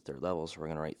 She's the 3rd level, so we're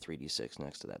going to write 3d6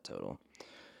 next to that total.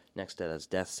 Next to that is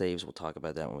death saves. We'll talk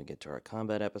about that when we get to our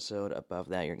combat episode. Above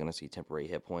that, you're going to see temporary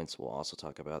hit points. We'll also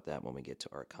talk about that when we get to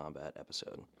our combat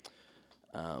episode.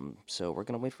 So we're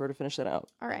going to wait for her to finish that out.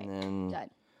 All right, And then done.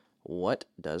 what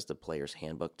does the player's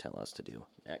handbook tell us to do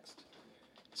next?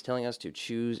 It's telling us to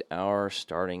choose our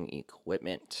starting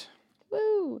equipment.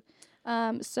 Woo!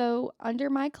 So under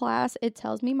my class, it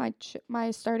tells me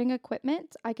my starting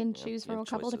equipment. I can choose from a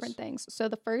couple different things. So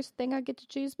the first thing I get to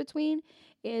choose between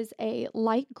is a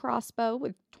light crossbow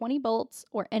with 20 bolts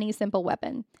or any simple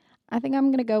weapon. I think I'm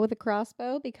going to go with a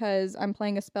crossbow because I'm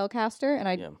playing a spellcaster and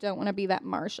I don't want to be that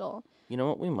martial. You know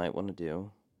what we might want to do?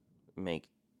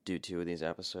 Do 2 of these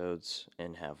episodes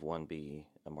and have one be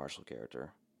a martial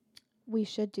character. We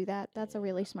should do that. That's a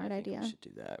really smart idea. We should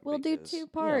do that. We'll do 2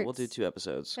 parts. Yeah, we'll do 2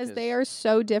 episodes. Because they are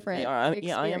so different. I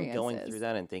am going through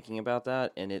that and thinking about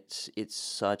that, and it's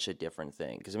such a different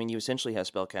thing. Because, I mean, you essentially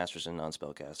have spellcasters and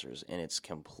non-spellcasters, and it's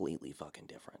completely fucking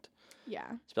different. Yeah.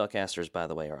 Spellcasters, by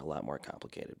the way, are a lot more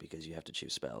complicated because you have to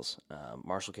choose spells.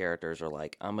 Martial characters are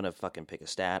like, I'm going to fucking pick a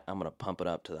stat, I'm going to pump it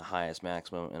up to the highest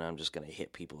maximum, and I'm just going to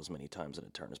hit people as many times in a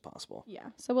turn as possible. Yeah.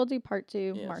 So we'll do part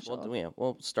 2, Yes, martial.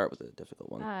 We'll start with a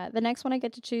difficult one. The next one I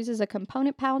get to choose is a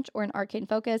component pouch or an arcane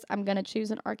focus. I'm going to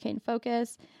choose an arcane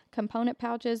focus. Component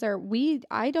pouches are,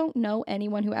 I don't know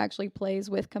anyone who actually plays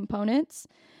with components.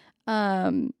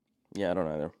 Yeah, I don't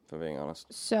either, if I'm being honest.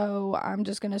 So I'm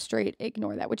just going to straight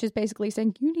ignore that, which is basically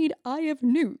saying you need Eye of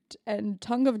Newt and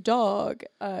Tongue of Dog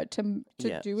to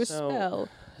do a spell.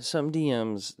 Some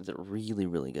DMs that really,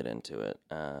 really get into it,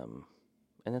 and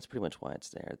that's pretty much why it's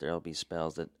there. There'll be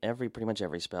spells that pretty much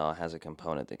every spell has a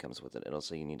component that comes with it. It'll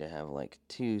say you need to have like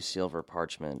 2 silver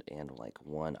parchment and like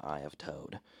 1 Eye of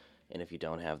Toad. And if you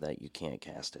don't have that, you can't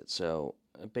cast it. So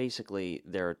basically,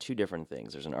 there are 2 different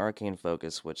things. There's an arcane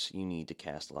focus, which you need to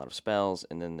cast a lot of spells,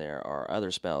 and then there are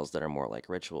other spells that are more like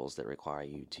rituals that require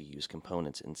you to use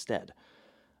components instead.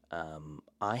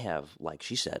 I have, like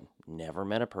she said, never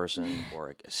met a person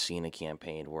or seen a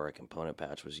campaign where a component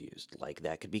pouch was used. Like,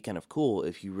 that could be kind of cool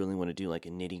if you really want to do like a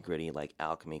nitty-gritty, like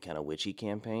alchemy kind of witchy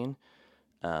campaign.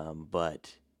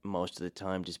 But most of the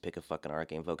time, just pick a fucking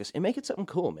arcane focus and make it something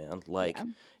cool, man. Like,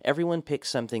 everyone picks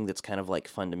something that's kind of like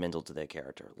fundamental to their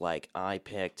character. Like, I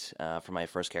picked, for my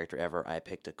first character ever, I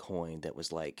picked a coin that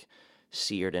was like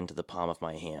seared into the palm of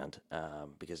my hand,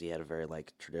 because he had a very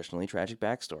like traditionally tragic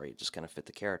backstory. It just kind of fit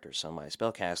the character. So my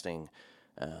spellcasting,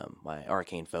 my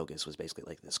arcane focus was basically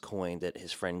like this coin that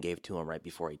his friend gave to him right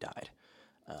before he died.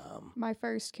 My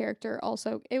first character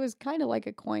also, it was kind of like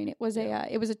a coin. It was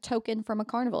a token from a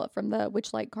carnival, from the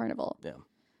Witchlight Carnival. Yeah.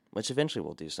 Which eventually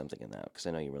we'll do something in that because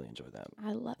I know you really enjoy that.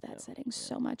 I love that setting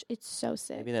so much. It's so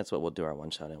sick. Maybe that's what we'll do our one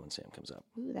shot in when Sam comes up.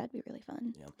 Ooh, that'd be really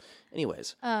fun. Yeah.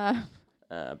 Anyways,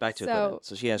 back to equipment.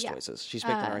 So she has choices. She's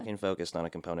picked an arcane focus, not a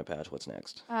component patch. What's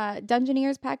next?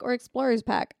 Dungeoneers pack or Explorers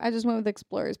pack. I just went with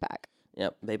Explorers pack.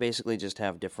 Yep. They basically just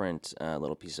have different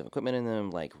little pieces of equipment in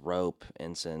them, like rope,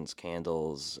 incense,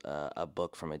 candles, a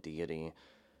book from a deity.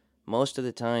 Most of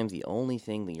the time, the only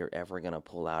thing that you're ever going to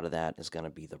pull out of that is going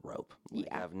to be the rope. Like,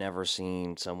 Yeah. I've never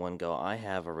seen someone go, I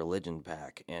have a religion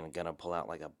pack, and going to pull out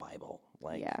like a Bible.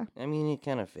 Like, Yeah. I mean, it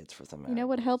kind of fits for thematic. You know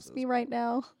what helps me right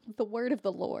now? The word of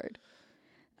the Lord.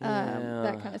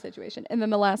 That kind of situation. And then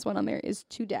the last one on there is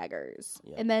 2 daggers.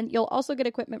 Yeah. And then you'll also get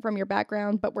equipment from your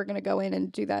background, but we're going to go in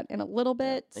and do that in a little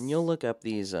bit. And you'll look up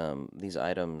these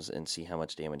items and see how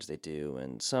much damage they do.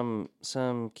 And some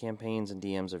campaigns and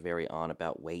DMs are very on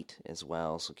about weight as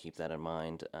well, so keep that in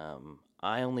mind.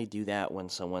 I only do that when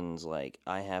someone's like,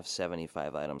 I have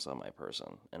 75 items on my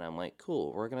person. And I'm like,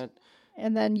 cool, we're going to...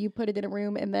 And then you put it in a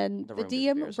room, and then the room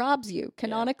DM disappears. robs you.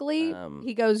 Canonically, Yeah,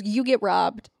 he goes, you get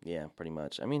robbed. Yeah, pretty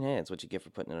much. I mean, hey, it's what you get for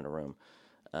putting it in a room.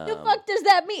 The fuck does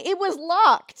that mean? It was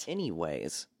locked.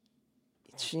 Anyways,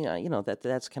 it's,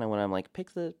 that's kind of when I'm like,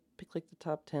 pick like the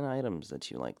top 10 items that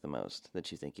you like the most,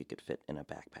 that you think you could fit in a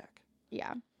backpack.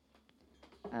 Yeah.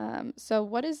 So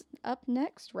what is up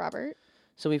next, Robert?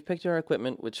 So we've picked our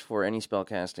equipment, which for any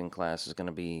spellcasting class is going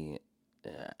to be,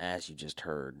 as you just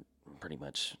heard, pretty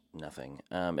much nothing.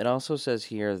 It also says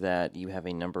here that you have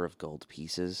a number of gold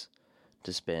pieces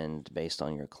to spend based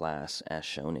on your class, as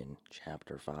shown in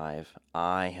Chapter 5.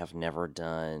 I have never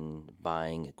done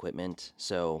buying equipment,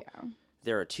 so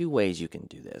there are 2 ways you can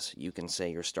do this. You can say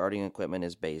your starting equipment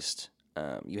is based,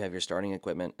 you have your starting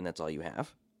equipment and that's all you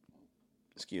have.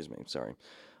 Excuse me, sorry.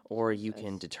 Or you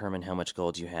can determine how much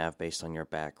gold you have based on your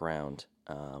background.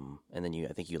 And then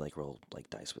I think you roll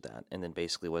dice with that. And then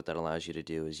basically what that allows you to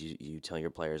do is you tell your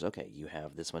players, okay, you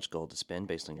have this much gold to spend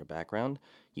based on your background.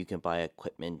 You can buy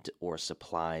equipment or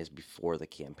supplies before the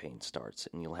campaign starts,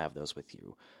 and you'll have those with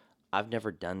you. I've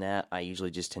never done that. I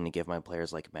usually just tend to give my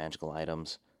players magical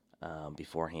items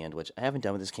beforehand, which I haven't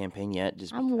done with this campaign yet.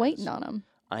 I'm waiting on them.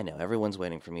 I know, everyone's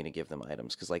waiting for me to give them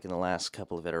items, because in the last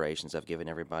couple of iterations, I've given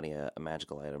everybody a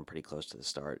magical item pretty close to the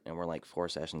start, and we're 4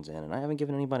 sessions in, and I haven't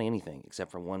given anybody anything,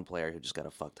 except for one player who just got a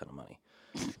fuck ton of money,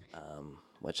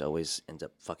 which always ends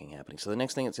up fucking happening. So the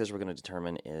next thing it says we're going to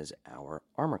determine is our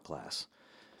armor class.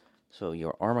 So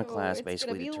your armor class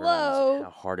basically determines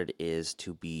how hard it is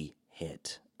to be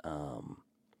hit.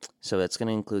 So that's going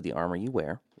to include the armor you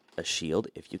wear, a shield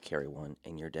if you carry one,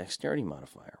 and your dexterity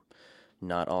modifier.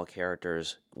 Not all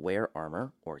characters wear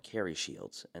armor or carry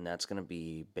shields, and that's going to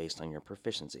be based on your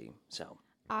proficiency. So,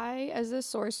 I, as a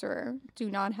sorcerer, do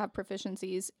not have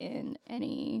proficiencies in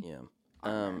any. Yeah.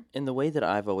 And the way that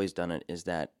I've always done it is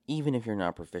that even if you're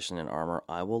not proficient in armor,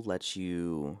 I will let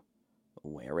you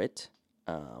wear it.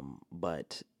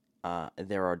 But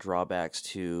there are drawbacks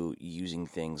to using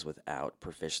things without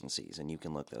proficiencies, and you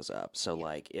can look those up. So,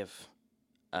 if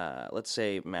let's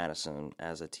say Madison,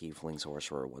 as a tiefling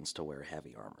sorcerer, wants to wear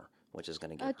heavy armor, which is going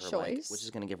to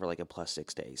give her a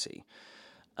 +6 to AC.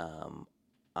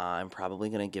 I'm probably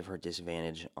going to give her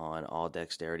disadvantage on all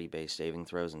dexterity-based saving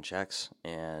throws and checks,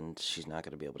 and she's not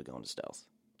going to be able to go into stealth.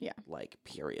 Yeah.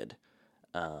 Period.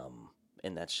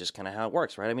 And that's just kind of how it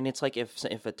works, right? I mean, it's like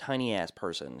if a tiny-ass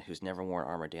person who's never worn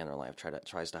armor day in their life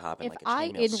tries to hop in if a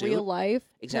chainmail suit. In real life,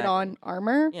 put on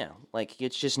armor. Yeah,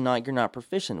 it's just you're not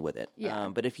proficient with it. Yeah.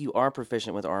 But if you are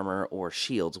proficient with armor or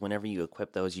shields, whenever you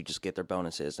equip those, you just get their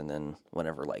bonuses, and then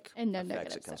whenever and no effects it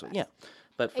negative comes with. setbacks. Yeah.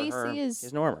 But for her,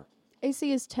 there's no armor.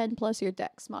 AC is 10 plus your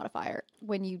dex modifier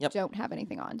when you don't have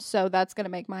anything on. So that's going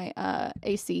to make my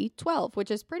AC 12,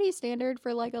 which is pretty standard for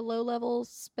a low-level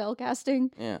spellcasting.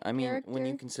 Yeah, I mean, when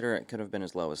you consider it could have been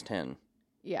as low as 10.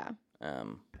 Yeah.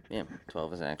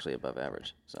 12 is actually above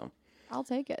average, so. I'll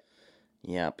take it.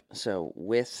 Yep. So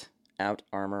without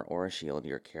armor or a shield,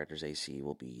 your character's AC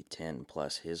will be 10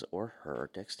 plus his or her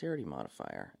dexterity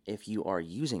modifier. If you are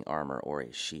using armor or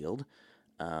a shield,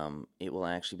 it will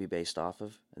actually be based off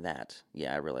of that.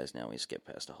 Yeah, I realize now we skipped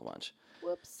past a whole bunch.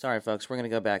 Whoops. Sorry, folks. We're going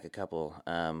to go back a couple.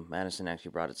 Madison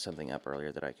actually brought something up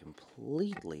earlier that I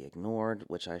completely ignored,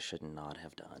 which I should not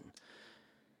have done.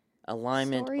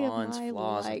 Alignment, bonds,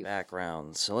 flaws, and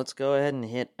backgrounds. So let's go ahead and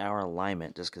hit our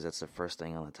alignment, just because that's the first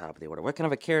thing on the top of the order. What kind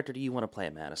of a character do you want to play,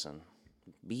 Madison?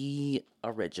 Be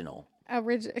original.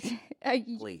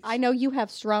 Please. I know you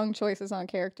have strong choices on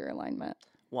character alignment.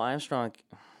 Well, I have strong...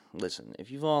 listen, if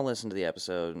you've all listened to the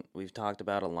episode, we've talked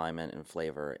about alignment and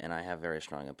flavor, and I have very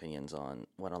strong opinions on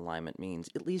what alignment means,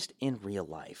 at least in real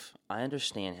life. I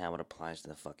understand how it applies to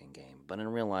the fucking game, but in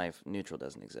real life, neutral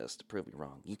doesn't exist. Prove me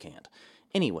wrong. You can't.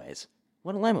 Anyways,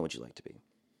 what alignment would you like to be?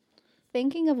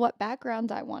 Thinking of what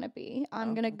background I want to be,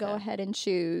 I'm going to go ahead and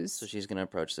choose. So she's going to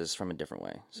approach this from a different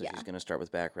way. So Yeah. she's going to start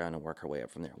with background and work her way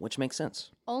up from there, which makes sense.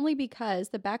 Only because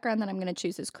the background that I'm going to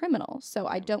choose is criminal. So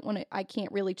I can't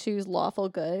really choose lawful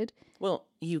good. Well,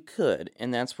 you could,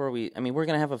 and that's where we're going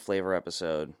to have a flavor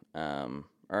episode.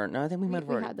 Or no, I think we might have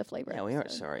We already had the flavor Yeah, we are.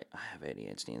 episode. Sorry, I have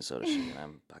ADHD and so does she, and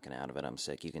I'm fucking out of it. I'm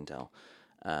sick. You can tell.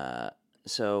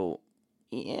 So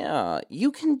yeah,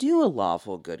 you can do a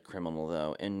lawful good criminal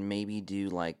though, and maybe do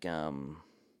like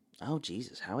oh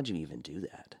Jesus, how would you even do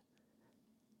that?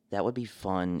 That would be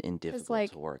fun and difficult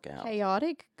like, to work out.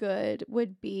 Chaotic good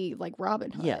would be like Robin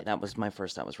Hood. Yeah, that was my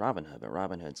first. That was Robin Hood, but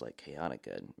Robin Hood's like chaotic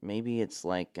good. Maybe it's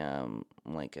like a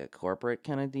corporate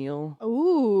kind of deal.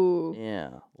 Ooh.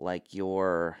 Yeah, like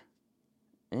you're.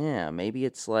 Yeah, maybe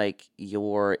it's like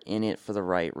you're in it for the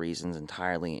right reasons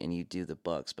entirely, and you do the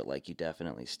books, but like you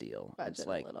definitely steal. Budget It's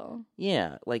like a little.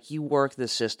 yeah, like you work the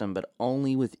system, but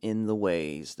only within the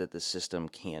ways that the system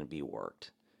can be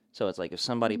worked. So it's like if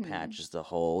somebody patches the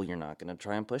hole, you're not going to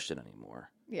try and push it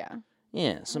anymore. Yeah.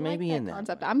 Yeah, so I maybe like in that that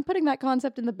concept. way. I'm putting that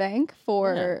concept in the bank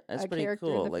for Yeah, that's a pretty character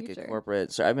cool. in the Like future. a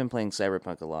corporate. So I've been playing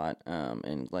Cyberpunk a lot,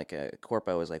 and like a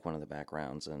corpo is like one of the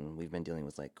backgrounds, and we've been dealing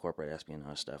with like corporate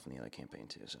espionage stuff in the other campaign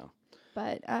too. So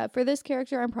But for this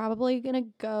character, I'm probably gonna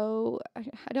go. I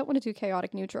don't want to do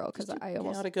chaotic neutral because I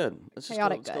almost chaotic good. Let's just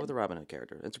Chaotic let's go good. with the Robin Hood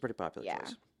character. It's a pretty popular Yeah.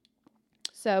 choice.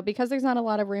 so because there's not a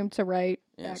lot of room to write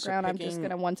Yeah, so background. I'm just picking-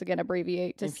 gonna once again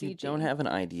abbreviate to If CG. you don't have an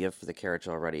idea for the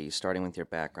character already, starting with your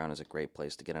background is a great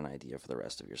place to get an idea for the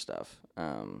rest of your stuff.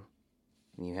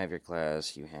 You have your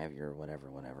class, you have your whatever.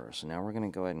 So now we're gonna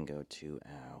go ahead and go to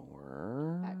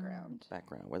our Background.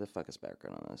 Background. Where the fuck is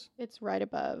background on this? It's right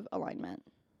above alignment.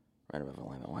 Right above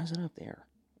alignment. Why is it up there?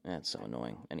 That's so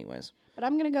annoying. Anyways, But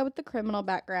I'm gonna go with the criminal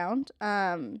background.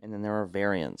 and then there are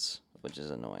variants, which is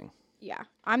annoying. Yeah,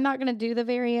 I'm not gonna do the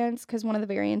variants because one of the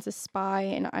variants is spy,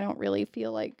 and I don't really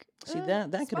feel like. See, that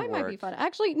could spy might be work. fun.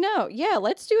 Actually, no. Yeah,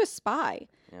 let's do a spy.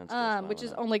 Yeah, let's go with spy, Which why is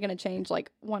not? only going to change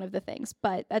like one of the things,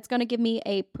 but that's going to give me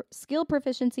a skill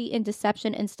proficiency in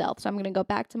deception and stealth. So I'm going to go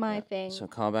back to my thing. So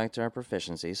call back to our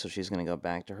proficiency. So she's going to go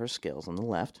back to her skills on the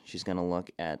left. She's going to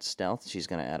look at stealth. She's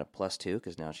going to add a +2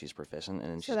 because now she's proficient, and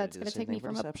then she's So that's going going to to take me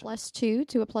from a deception. +2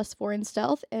 to a +4 in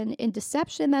stealth, and in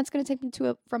deception, that's going to take me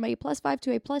to from a +5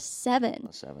 to a +7.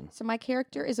 +7. So my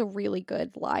character is a really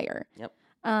good liar. Yep.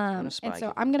 And spy so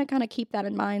you. I'm going to kind of keep that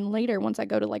in mind later once I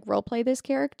go to like role play this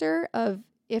character of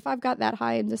if I've got that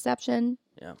high in deception,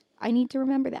 Yeah. I need to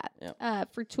remember that.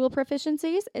 Yep. For tool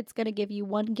proficiencies, it's going to give you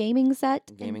one gaming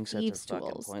set Gaming and sets thieves are fucking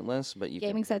tools. pointless, but you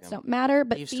Gaming can sets pick 'em. don't matter,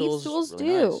 but Thieves thieves tools really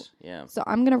do. nice. Yeah. So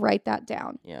I'm going to write that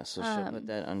down. Yeah, so she'll put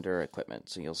that under equipment.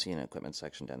 So you'll see an equipment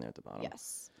section down there at the bottom.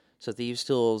 Yes. So thieves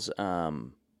tools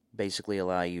basically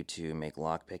allow you to make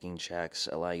lock picking checks,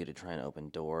 allow you to try and open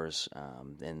doors,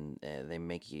 and they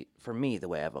make you. For me, the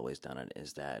way I've always done it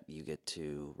is that you get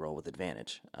to roll with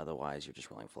advantage. Otherwise, you're just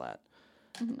rolling flat.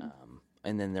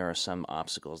 And then there are some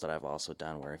obstacles that I've also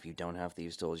done where if you don't have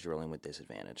thieves tools, you're rolling with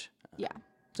disadvantage. Yeah.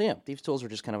 So yeah, thieves tools are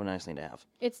just kind of a nice thing to have.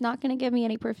 It's not going to give me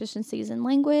any proficiencies in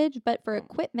language, but for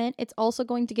equipment, it's also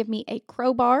going to give me a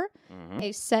crowbar,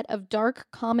 a set of dark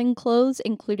common clothes,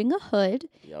 including a hood,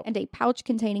 Yep. and a pouch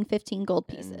containing 15 gold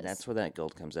pieces. And that's where that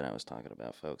gold comes in. I was talking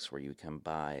about, folks, where you can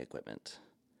buy equipment.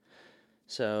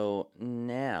 So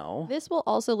now, This will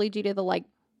also lead you to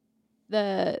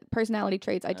the personality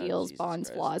traits, ideals, Jesus bonds,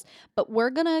 Christ. flaws. But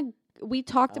we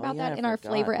talked about yeah, that I in our forgot.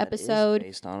 flavor That is episode.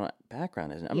 based on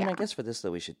background, isn't it? I mean, I Yeah. guess for this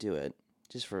though, we should do it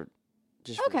just for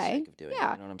the sake of doing it.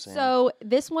 Yeah. You know what I'm saying? So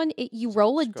this one, you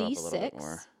roll a Scroll up a little bit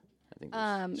more. d6. I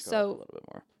think. So- Scroll up a little bit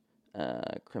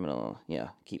more. Criminal. Yeah,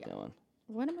 keep going.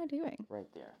 What am I doing? Right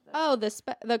there. Oh,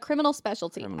 the criminal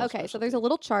specialty. Criminal Okay, so there's specialty. a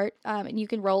little chart, and you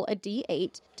can roll a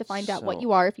d8 to find out what So-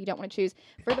 you are if you don't want to choose.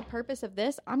 For the purpose of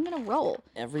this, I'm gonna roll.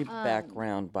 Every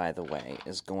background, by the way,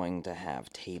 is going to have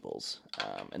tables,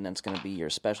 and that's going to be your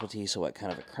specialty. So, what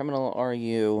kind of a criminal are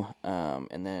you?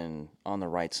 And then on the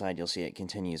right side, you'll see it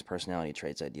continues personality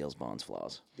traits, ideals, bonds,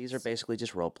 flaws. These are basically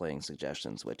just role playing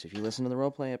suggestions. Which, if you listen to the role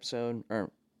play episode,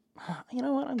 or you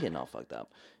know what, I'm getting all fucked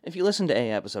up. If you listen to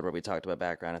a episode where we talked about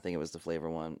background, I think it was the flavor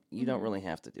one. You don't really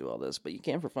have to do all this, but you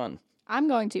can for fun. I'm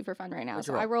going to for fun right now. What'd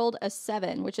So you I roll? rolled a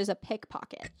 7, which is a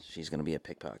pickpocket. She's going to be a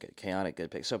pickpocket, chaotic good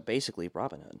pick. So basically,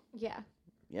 Robin Hood. Yeah,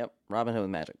 Yep, Robin Hood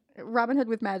with magic. Robin Hood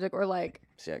with magic, or like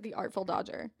Sick. the Artful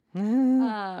Dodger.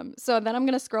 So then I'm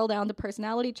going to scroll down to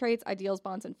personality traits, ideals,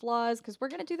 bonds, and flaws, because we're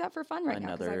going to do that for fun right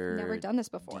now, because I've never done this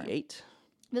before. D8.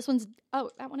 This one's,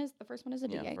 the first one is a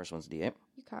D8. Yeah, the first one's D8.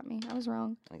 You caught me. I was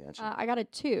wrong. I got you. I got a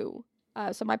 2.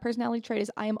 So my personality trait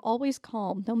is I am always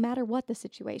calm, no matter what the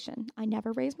situation. I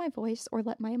never raise my voice or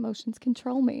let my emotions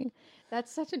control me.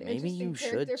 That's such an Maybe interesting you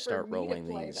character should start for me rolling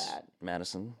to play these, that.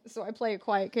 Madison. So I play a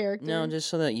quiet character. No, just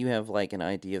so that you have like an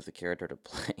idea of the character to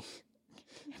play.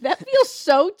 That feels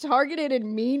so targeted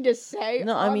and mean to say.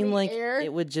 No, on I mean the like air.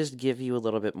 it would just give you a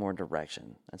little bit more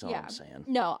direction. That's all Yeah. I'm saying.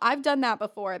 No, I've done that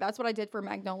before. That's what I did for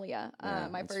Magnolia, Yeah,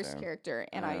 my that's first fair. character,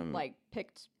 and I like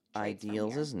picked traits from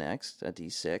Ideals here. is next, a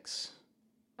D6.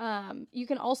 You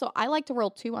can also. I like to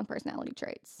roll 2 on personality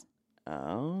traits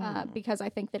Oh. because I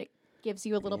think that it gives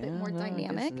you a little bit more I guess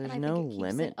dynamic, There's and I no think it keeps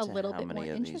limit it a to little how bit more many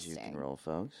of these you interesting. can roll,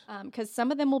 folks. Because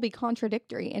some of them will be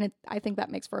contradictory, and I think that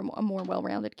makes for a more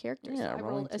well-rounded character. Yeah, so I rolling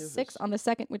rolled a 2 6 is- on the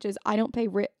second, which is I don't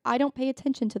pay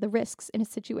attention to the risks in a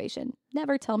situation.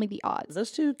 Never tell me the odds.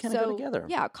 Those two kind of go together.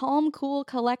 Yeah, calm, cool,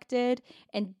 collected,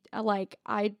 and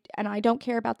I don't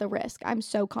care about the risk. I'm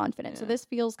so confident. So Yeah. this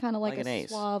feels kind of like Like an a ace.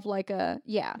 suave, like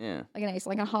Yeah. an ace,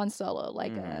 like a Han Solo,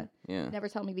 like a Yeah. never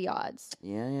tell me the odds.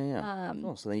 Yeah.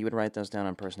 Cool. So then you would write those down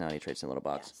on personality traits in a little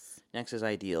box. Yes. Next is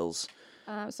ideals.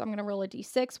 So I'm going to roll a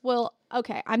d6. Well,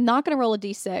 okay, I'm not going to roll a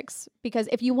d6 because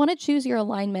if you want to choose your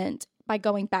alignment by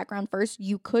going background first,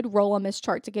 you could roll on this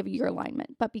chart to give you your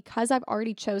alignment. But because I've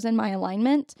already chosen my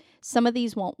alignment, some of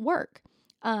these won't work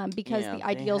because Yeah, the they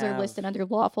ideals are listed under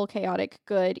lawful, chaotic,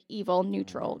 good, evil,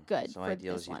 neutral, good. So for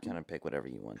ideals, this you one. kind of pick whatever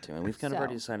you want to. And we've kind of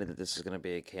already So- decided that this is going to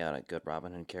be a chaotic, good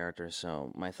Robin Hood character.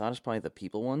 So my thought is probably the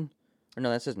people one. Or no,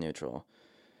 that says neutral.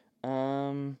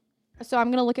 So I'm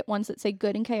going to look at ones that say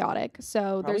good and chaotic. So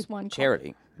Probably there's one called-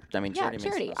 charity. I mean, Yeah, charity. makes the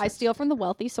charity. most I sense. steal from the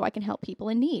wealthy so I can help people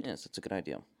in need. Yes, it's a good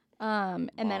idea. And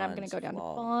then I'm going Bonds, to go down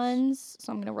flaws. to bonds.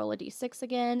 So I'm going to roll a d6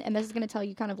 again. And this is going to tell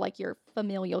you kind of like your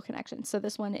familial connection. So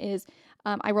this one is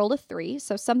I rolled a 3.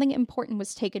 So something important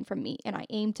was taken from me and I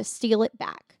aim to steal it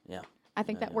back. Yeah. I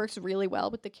think that works really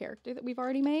well with the character that we've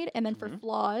already made. And then for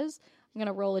flaws, I'm going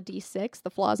to roll a d6. The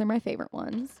flaws are my favorite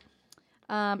ones.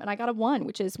 And I got a 1,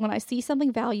 which is when I see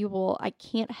something valuable, I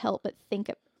can't help but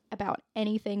think about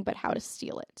anything but how to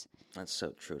steal it. That's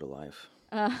so true to life.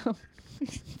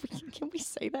 Can we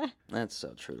say that? That's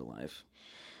so true to life.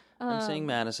 I'm saying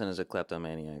Madison is a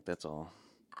kleptomaniac. That's all.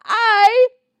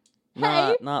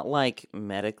 Not like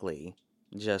medically,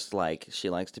 just like she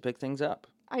likes to pick things up.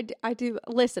 I do.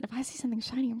 Listen, if I see something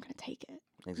shiny, I'm going to take it.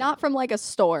 Exactly. Not from like a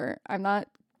store. I'm not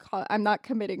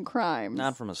committing crimes.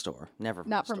 Not from a store. Never.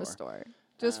 From a store.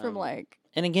 Just from like.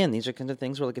 And again, these are kind of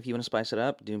things where, like, if you want to spice it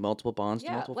up, do multiple bonds, do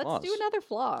Yeah, multiple let's flaws. do another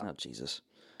flaw. Oh Jesus!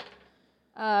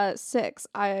 6.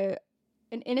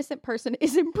 An innocent person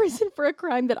is in prison for a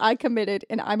crime that I committed,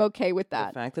 and I'm okay with The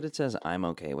that. fact that it says I'm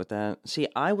okay with that. See,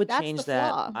 I would That's change the that.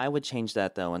 flaw. I would change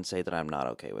that though, and say that I'm not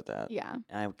okay with that. Yeah.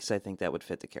 Because I think that would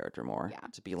fit the character more. Yeah.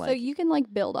 To be like, So you can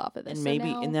like build off of this. and So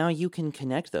maybe, now- and now you can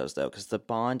connect those though, because the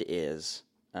bond is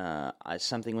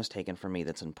something was taken from me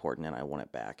that's important, and I want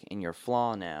it back. And your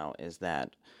flaw now is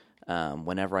that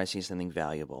whenever I see something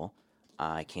valuable,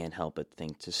 I can't help but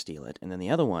think to steal it. And then the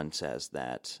other one says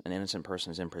that an innocent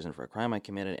person is in prison for a crime I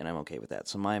committed, and I'm okay with that.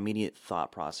 So my immediate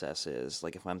thought process is,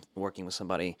 like, if I'm working with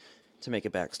somebody to make a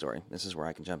backstory, this is where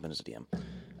I can jump in as a DM.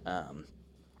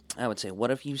 I would say, what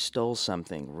if you stole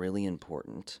something really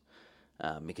important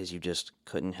because you just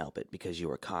couldn't help it, because you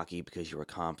were cocky, because you were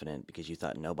confident, because you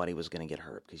thought nobody was going to get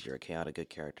hurt, because you're a chaotic good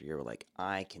character. You were like,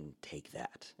 I can take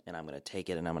that, and I'm going to take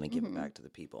it, and I'm going to give it back to the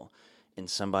people. And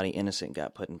somebody innocent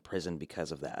got put in prison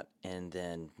because of that. And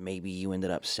then maybe you ended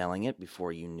up selling it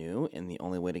before you knew, and the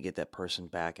only way to get that person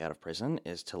back out of prison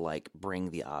is to, like, bring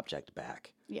the object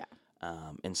back. Yeah.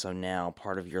 And so now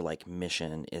part of your, like,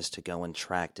 mission is to go and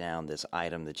track down this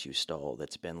item that you stole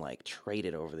that's been, like,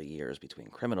 traded over the years between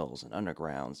criminals and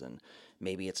undergrounds, and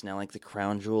maybe it's now like the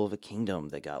crown jewel of a kingdom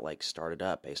that got, like, started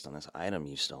up based on this item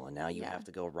you stole, and now you have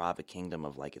to go rob a kingdom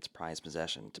of, like, its prized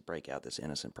possession to break out this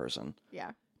innocent person.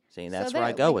 Yeah. See, that's So where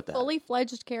I there, go like, with that. Fully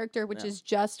fledged character, which is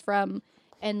just from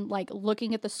and like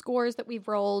looking at the scores that we've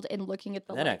rolled and looking at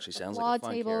the That like, actually the sounds flaw like a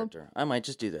fun table. character. I might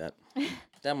just do that.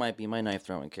 That might be my knife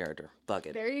throwing character. Fuck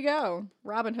it. There you go,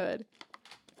 Robin Hood.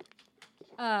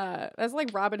 That's like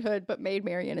Robin Hood, but Maid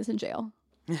Marian is in jail.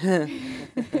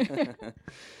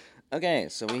 Okay,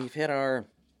 so we've hit our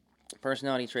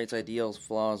personality traits, ideals,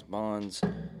 flaws, bonds,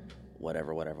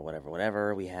 whatever.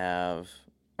 We have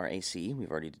our AC.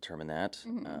 We've already determined that.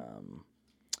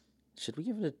 Should we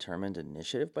have determined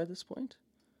initiative by this point?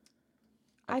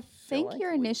 I feel think like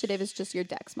your we initiative is just your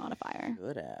dex modifier.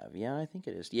 Could have. Yeah, I think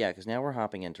it is. Yeah, because now we're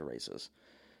hopping into races.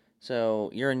 So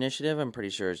your initiative, I'm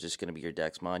pretty sure, is just going to be your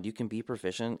dex mod. You can be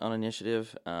proficient on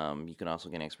initiative. You can also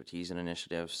gain expertise in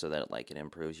initiative so that it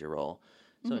improves your roll.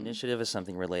 So initiative is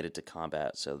something related to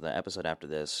combat. So the episode after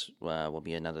this will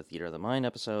be another Theater of the Mind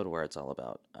episode where it's all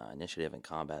about initiative and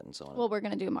combat and so on. Well, we're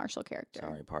going to do a martial character.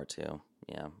 Sorry, part 2.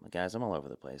 Yeah, guys, I'm all over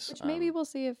the place. Which maybe we'll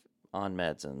see if... On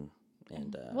meds and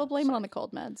we'll blame it on the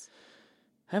cold meds.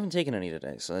 I haven't taken any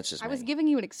today, so that's just I was giving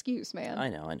you an excuse, man. I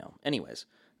know. Anyways,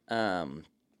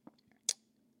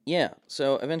 yeah,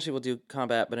 so eventually we'll do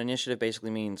combat, but initiative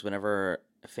basically means whenever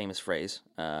a famous phrase,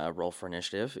 roll for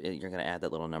initiative, you're going to add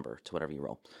that little number to whatever you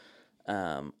roll.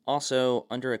 Also,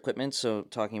 under equipment, so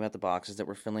talking about the boxes that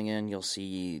we're filling in, you'll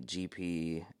see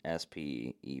GP,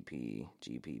 SP, EP,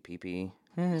 GP, PP,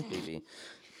 PP.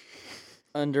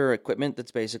 Under equipment,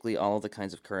 that's basically all of the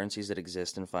kinds of currencies that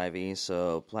exist in 5e.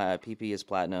 So PP is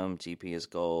platinum, GP is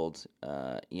gold.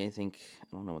 I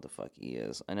don't know what the fuck E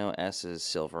is. I know S is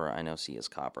silver. I know C is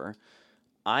copper.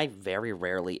 I very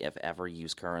rarely, if ever,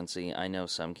 use currency. I know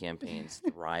some campaigns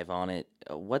thrive on it.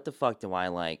 What the fuck do I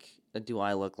like? Do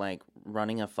I look like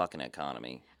running a fucking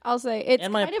economy? I'll say it's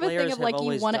and my kind of a thing players of have you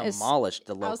always want to demolished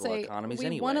the local economies we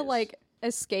anyways. want to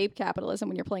escape capitalism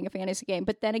when you're playing a fantasy game.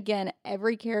 But then again,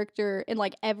 every character in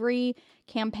every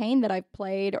campaign that I've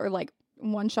played or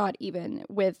one shot even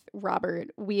with Robert,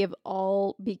 we have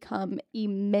all become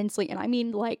immensely, and I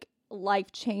mean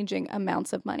life-changing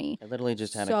amounts of money. I literally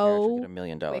just had a character get $1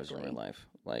 million quickly. in real life.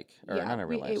 Not in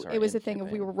real life, sorry. It was in a thing campaign.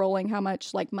 of we were rolling how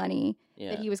much money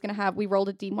Yeah. that he was going to have. We rolled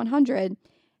a D100.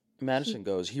 Madison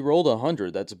goes, he rolled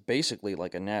 100. That's basically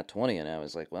like a nat 20. And I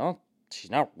was like, well, she's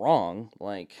not wrong.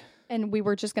 And we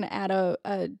were just going to add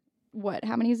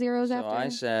how many zeros so after? I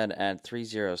said add 3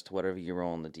 zeros to whatever you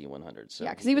roll in the D100. So yeah,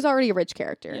 because he was already a rich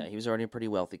character. Yeah, he was already a pretty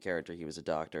wealthy character. He was a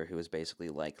doctor who was basically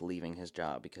leaving his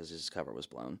job because his cover was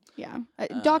blown. Yeah.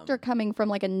 A doctor coming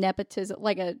from a nepotism,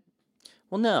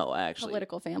 Well, no, actually.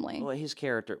 political family. Well, his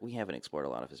character, we haven't explored a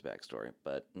lot of his backstory,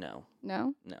 but no.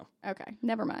 No? No. Okay,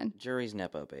 never mind. Jury's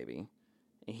Nepo, baby.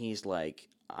 He's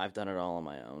I've done it all on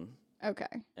my own.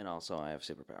 Okay. And also I have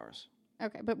superpowers.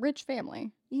 Okay, but rich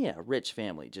family. Yeah, rich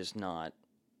family, just not.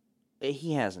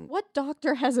 He hasn't. What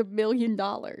doctor has $1 million?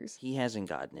 He hasn't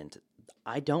gotten into.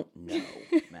 I don't know,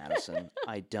 Madison.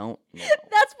 I don't know.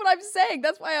 That's what I'm saying.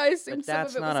 That's why I assumed But some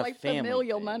that's of it not was a family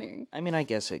familial thing. money. I mean, I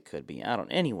guess it could be. I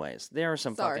don't. Anyways, there are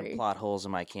some Sorry. fucking plot holes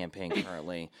in my campaign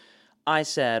currently. I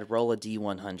said roll a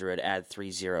D100, add 3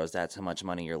 zeros. That's how much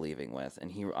money you're leaving with.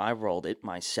 And I rolled it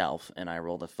myself, and I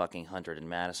rolled a fucking 100. And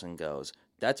Madison goes,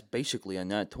 "That's basically a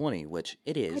nat 20," which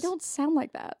it is. I don't sound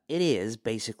like that. It is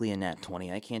basically a nat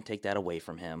 20. I can't take that away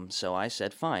from him. So I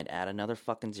said, fine, add another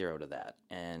fucking 0 to that.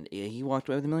 And he walked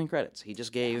away with 1 million credits. He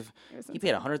just gave, he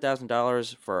paid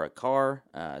 $100,000 for a car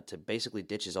to basically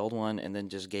ditch his old one, and then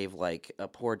just gave a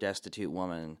poor destitute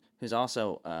woman who's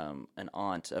also an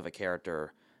aunt of a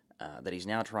character that he's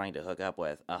now trying to hook up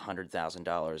with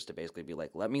 $100,000 to basically be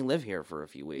let me live here for a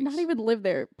few weeks. Not even live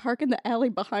there. Park in the alley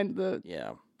behind the...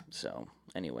 Yeah. So,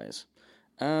 anyways.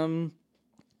 I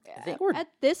think we're At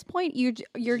this point, you're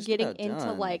just getting about into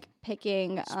done.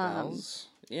 Picking spells.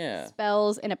 Yeah.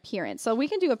 spells and appearance. So we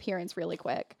can do appearance really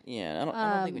quick. Yeah, I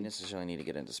don't think we necessarily need to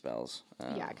get into spells.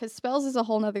 Yeah, because spells is a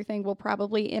whole nother thing. We'll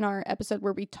probably, in our episode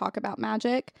where we talk about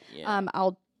magic, Yeah.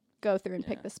 I'll go through and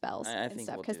pick the spells I and think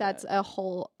stuff we'll because do that's that. a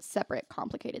whole separate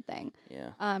complicated thing.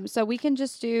 Yeah. So we can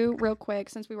just do real quick,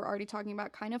 since we were already talking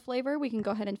about kind of flavor, we can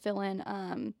go ahead and fill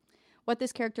in what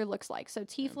this character looks like. So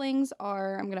tieflings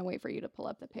are, I'm going to wait for you to pull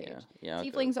up the page. Yeah. I'll go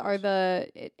Tieflings with are those.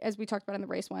 as we talked about in the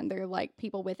race one, they're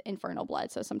people with infernal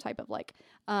blood. So some type of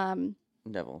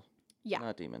Devil. yeah.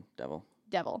 Not demon. Devil.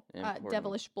 devil, Important.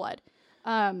 devilish blood.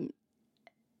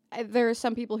 There are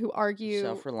some people who argue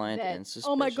Self-reliant that, and suspicious.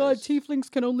 oh my god,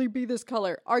 tieflings can only be this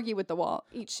color. Argue with the wall.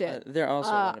 Eat shit. They're also.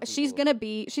 a lot of She's people-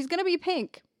 gonna be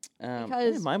pink.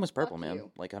 because mine was purple, fuck man,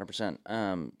 you.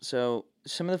 100%. So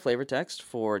some of the flavor text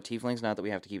for tieflings, not that we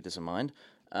have to keep this in mind.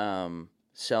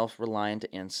 Self-reliant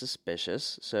and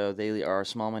suspicious. So they are a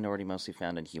small minority, mostly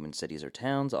found in human cities or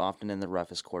towns, often in the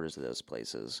roughest quarters of those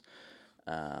places.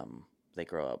 They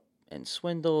grow up in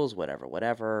swindles,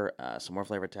 whatever. Some more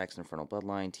flavor text, infernal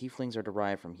bloodline. Tieflings are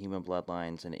derived from human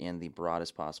bloodlines, and in the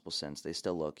broadest possible sense, they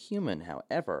still look human.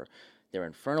 However, their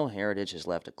infernal heritage has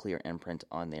left a clear imprint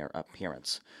on their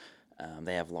appearance.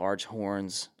 They have large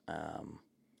horns.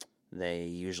 They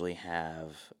usually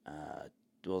have,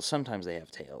 sometimes they have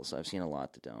tails. I've seen a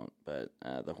lot that don't, but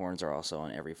the horns are also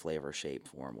in every flavor, shape,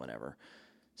 form, whatever.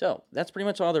 So that's pretty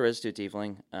much all there is to a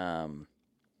tiefling.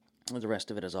 The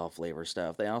rest of it is all flavor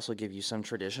stuff. They also give you some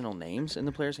traditional names in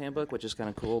the player's handbook, which is kind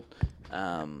of cool.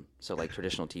 So like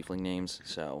traditional tiefling names.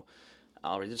 So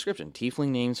I'll read the description. Tiefling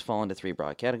names fall into 3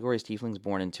 broad categories. Tieflings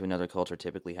born into another culture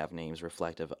typically have names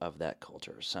reflective of that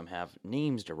culture. Some have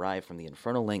names derived from the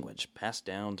infernal language, passed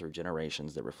down through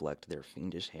generations that reflect their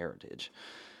fiendish heritage.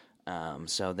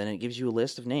 So then it gives you a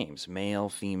list of names, male,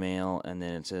 female, and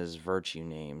then it says virtue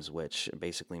names, which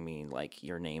basically mean like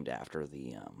you're named after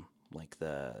the like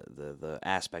the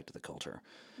aspect of the culture.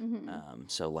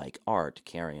 So like art,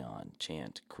 carry on,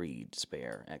 chant, creed,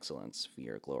 spare, excellence,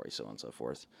 fear, glory, so on and so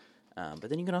forth. But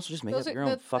then you can also just make up your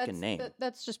own fucking name.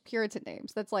 That's just Puritan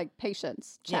names. That's like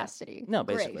patience, chastity, No,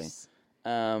 basically. grace.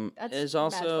 There's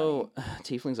also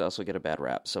tieflings also get a bad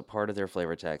rap. So part of their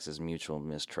flavor text is mutual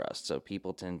mistrust. So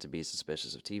people tend to be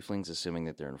suspicious of tieflings, assuming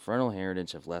that their infernal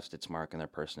heritage have left its mark on their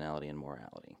personality and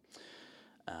morality.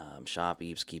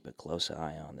 Shop-eaves keep a close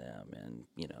eye on them, and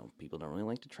people don't really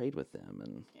like to trade with them.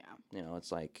 And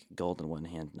it's like gold in one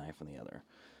hand, knife in the other.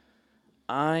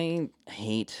 I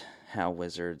hate how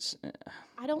Wizards.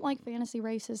 I don't like fantasy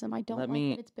racism. I don't like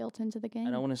that it's built into the game.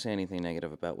 I don't want to say anything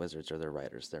negative about Wizards or their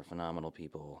writers. They're phenomenal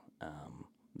people.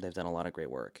 They've done a lot of great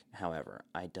work. However,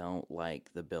 I don't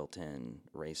like the built-in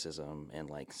racism and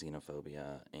like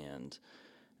xenophobia and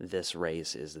this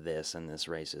race is this and this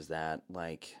race is that.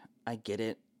 Like, I get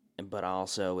it, but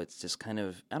also it's just kind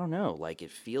of, I don't know, like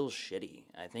it feels shitty.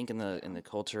 I think in the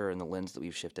culture and the lens that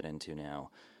we've shifted into now,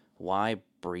 why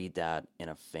breed that in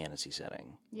a fantasy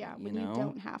setting? Yeah, when you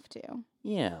don't have to.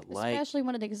 Yeah, especially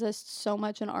when it exists so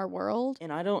much in our world.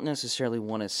 And I don't necessarily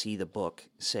want to see the book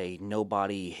say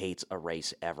nobody hates a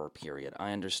race ever, period.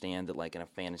 I understand that like in a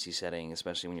fantasy setting,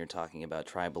 especially when you're talking about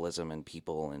tribalism and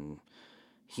people and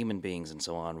human beings and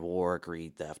so on, war,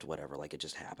 greed, theft, whatever, like it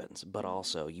just happens. But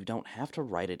also, you don't have to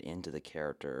write it into the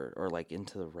character or like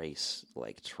into the race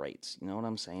like traits. You know what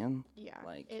I'm saying? Yeah.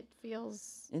 Like it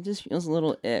just feels a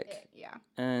little ick. Yeah.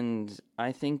 And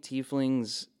I think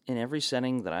tieflings in every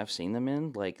setting that I've seen them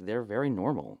in, like they're very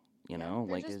normal. You know,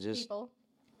 they're like just it's just people.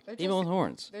 People with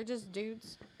horns. They're just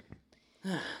dudes.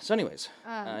 So anyways,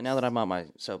 now that I'm on my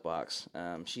soapbox,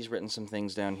 she's written some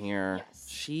things down here. Yes.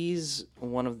 She's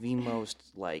one of the most,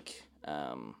 like,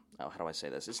 how do I say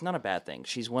this? It's not a bad thing.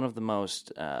 She's one of the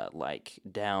most, like,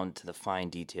 down to the fine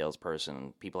details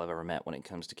person people I've ever met when it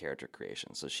comes to character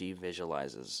creation. So she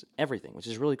visualizes everything, which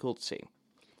is really cool to see.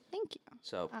 Thank you.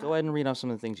 So go ahead and read off some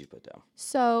of the things you put down.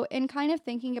 So in kind of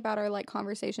thinking about our like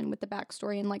conversation with the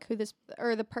backstory and like who this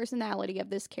or the personality of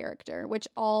this character, which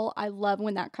I love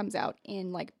when that comes out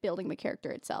in like building the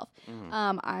character itself.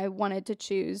 I wanted to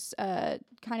choose kind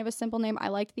of a simple name. I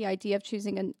liked the idea of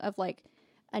choosing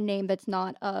a name that's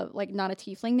not a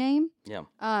tiefling name.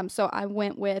 Yeah. So I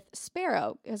went with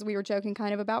Sparrow because we were joking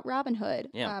kind of about Robin Hood.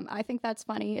 Yeah. I think that's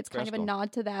funny. It's kind of a cool.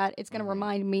 nod to that. It's going to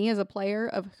remind me as a player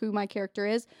of who my character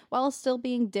is while still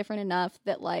being different enough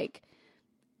that like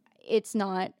it's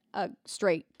not a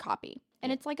straight copy.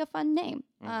 And it's like a fun name.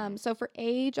 So for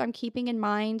age, I'm keeping in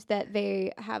mind that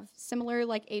they have similar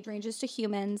like age ranges to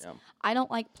humans. Yeah. I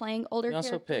don't like playing older We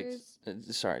also characters.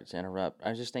 picked, sorry to interrupt, I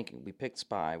was just thinking, we picked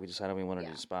Spy. We decided we wanted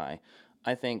to do Spy.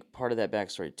 I think part of that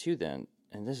backstory too then,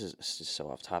 and this is just so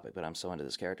off topic, but I'm so into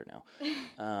this character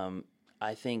now.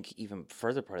 I think even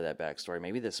further part of that backstory,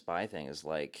 maybe the Spy thing is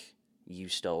like you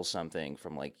stole something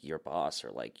from like your boss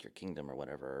or like your kingdom or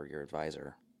whatever, or your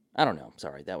advisor. I don't know.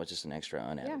 Sorry, that was just an extra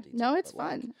unadded detail. No, it's but,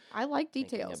 like, fun. I like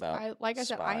details. Like I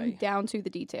said, I'm down to the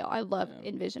detail. I love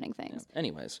envisioning things. Yeah.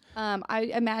 Anyways.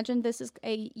 I imagine this is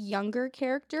a younger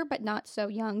character, but not so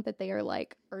young that they are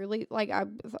like early, like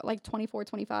 24,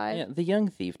 25. Yeah, the young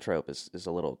thief trope is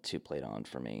a little too played on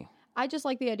for me. I just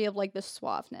like the idea of like the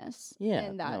suaveness. Yeah,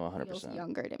 and that 100%. feels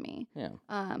younger to me.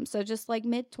 Yeah. So just like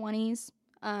mid-20s.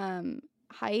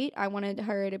 Height, I wanted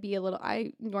her to be a little.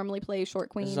 I normally play short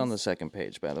queens. This is on the second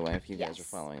page, by the way, if you guys are Yes.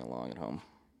 following along at home.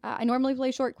 I normally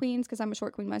play short queens because I'm a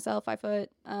short queen myself, 5 foot.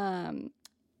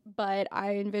 But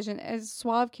I envision as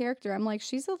suave character. I'm like,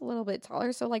 she's a little bit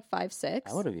taller, so like 5'6".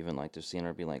 I would have even liked to have seen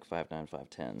her be like 5'9",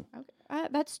 5'10". Okay.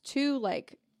 That's too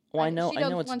like. Well, I know she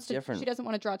it's different. She doesn't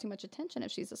want to draw too much attention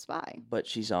if she's a spy. But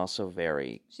she's also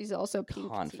very She's also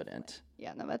pink confident.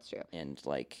 Yeah, no, that's true. And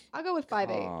like I'll go with 5'8".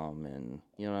 calm and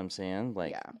you know what I'm saying?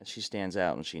 Like Yeah. she stands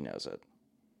out and she knows it.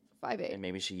 5'8". And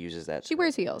maybe she uses that. She to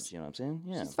wears her heels. advantage, you know what I'm saying?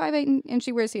 Yeah. She's 5'8" and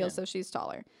she wears heels, so she's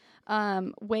taller.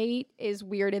 Weight is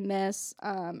weird in this.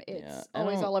 It's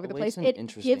always all over the place.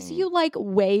 It gives you like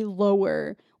way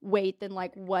lower weight than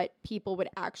like what people would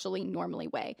actually normally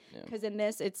weigh. Because in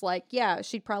this, it's like, yeah,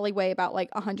 she'd probably weigh about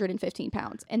like 115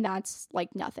 pounds, and that's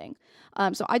like nothing.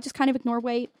 So I just kind of ignore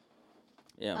weight.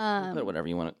 Yeah. You put whatever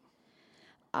you want.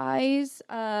 Eyes.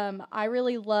 I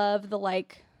really love the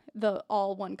like the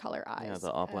all one color eyes. Yeah,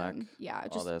 the all black. Yeah, all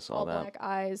just this, all that. black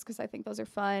eyes because I think those are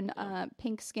fun.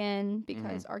 Pink skin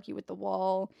because argue with the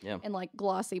wall. Yeah. And like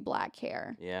glossy black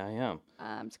hair. Yeah.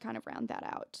 To kind of round that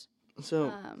out.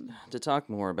 So, to talk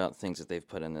more about things that they've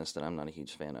put in this that I'm not a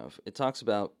huge fan of, it talks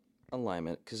about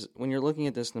alignment, because when you're looking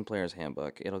at this in the player's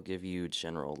handbook, it'll give you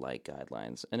general light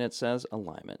guidelines, and it says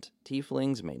alignment.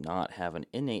 Tieflings may not have an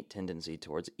innate tendency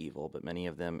towards evil, but many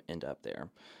of them end up there.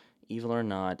 Evil or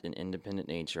not, an independent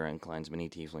nature inclines many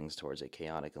tieflings towards a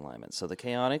chaotic alignment. So the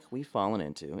chaotic we've fallen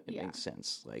into, it makes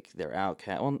sense. Like, they're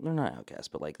outcast. Well, they're not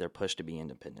outcast, but like they're pushed to be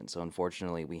independent. So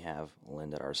unfortunately, we have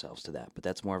lended ourselves to that. But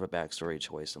that's more of a backstory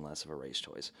choice and less of a race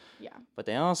choice. Yeah. But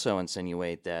they also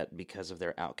insinuate that because of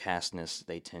their outcastness,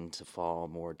 they tend to fall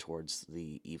more towards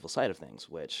the evil side of things,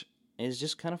 which is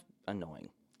just kind of annoying.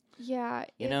 Yeah.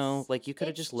 You know, like you could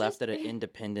have just left it an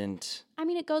independent. I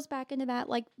mean, it goes back into that,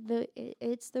 like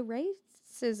it's the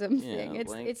racism thing.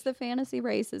 It's the fantasy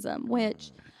racism,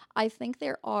 which I think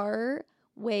there are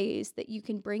ways that you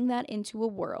can bring that into a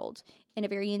world in a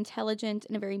very intelligent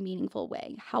and a very meaningful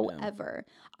way. However,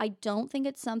 I don't think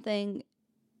it's something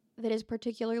that is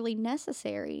particularly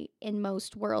necessary in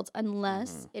most worlds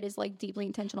unless it is like deeply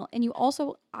intentional. And you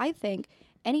also, I think,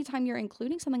 anytime you're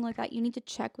including something like that, you need to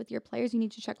check with your players. You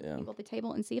need to check with people at the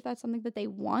table and see if that's something that they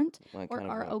want or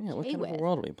are okay what kind with. of a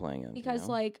world are we playing in? Because,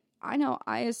 like, I know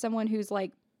I, as someone who's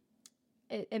like,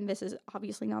 and this is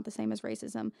obviously not the same as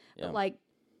racism, but like,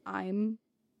 I'm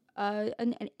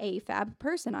an AFAB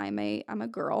person. I'm a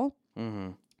girl.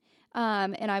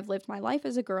 And I've lived my life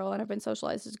as a girl, and I've been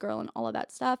socialized as a girl, and all of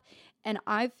that stuff. And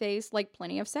I've faced like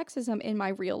plenty of sexism in my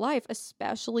real life,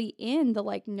 especially in the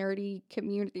like nerdy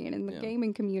community and in the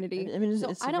gaming community. I mean, it's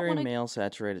a very male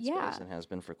saturated space and has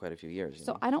been for quite a few years.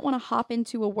 So I don't want to hop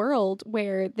into a world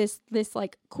where this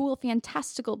like cool,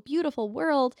 fantastical, beautiful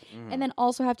world, and then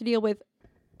also have to deal with,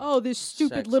 this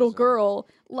stupid little girl,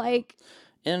 like.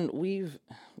 And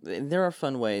there are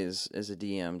fun ways as a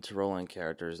DM to roll in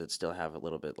characters that still have a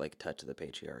little bit like touch of the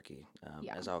patriarchy,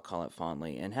 as I'll call it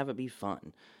fondly, and have it be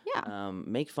fun. Yeah.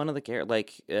 Make fun of the character.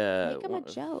 Like, make him a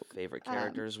joke. Favorite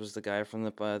characters was the guy from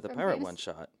the pirate one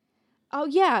shot. Oh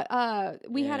yeah,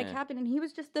 we had a captain, and he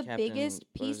was just the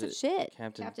biggest piece of shit.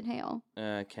 Captain Hale.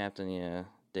 Captain,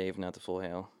 Dave, not the full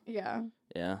Hale. Yeah.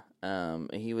 Yeah.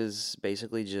 He was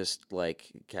basically just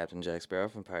like Captain Jack Sparrow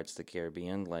from Pirates of the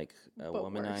Caribbean, like a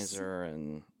womanizer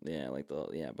and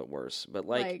but worse. But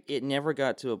like it never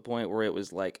got to a point where it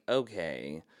was like,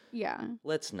 okay,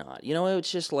 let's not. You know,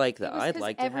 it's just like I'd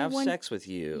like to have sex with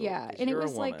you. Yeah, and it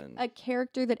was like a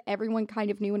character that everyone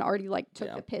kind of knew and already like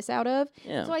took the piss out of.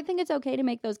 Yeah. So I think it's okay to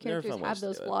make those characters have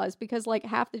those flaws because like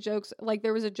half the jokes, like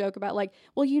there was a joke about like,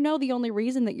 well, the only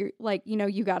reason that you're like,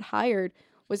 you got hired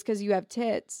was because you have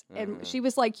tits. And she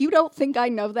was like, you don't think I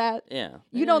know that? Yeah.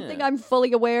 You don't think I'm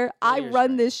fully aware? I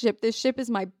run this ship. This ship is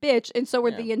my bitch. And so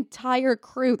are the entire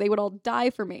crew. They would all die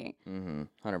for me.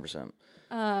 100%.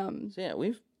 So yeah,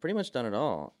 we've pretty much done it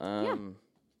all.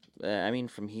 I mean,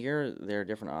 from here, there are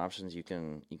different options you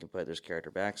can put. There's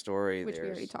character backstory. Which there's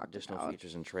we already talked additional about.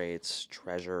 Features and traits,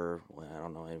 treasure. Well, I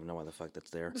don't even know why the fuck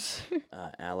that's there.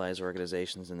 Allies,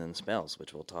 organizations, and then spells,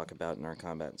 which we'll talk about in our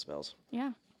combat and spells.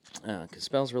 Yeah. Because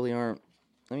spells really aren't.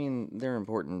 I mean, they're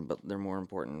important, but they're more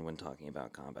important when talking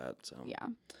about combat. So yeah.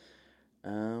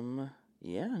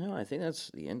 I think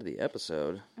that's the end of the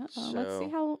episode.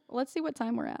 So, let's see what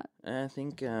time we're at. I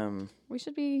think it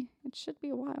should be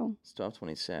a while. It's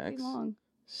 12:26. Long.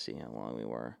 See how long we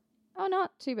were. Oh,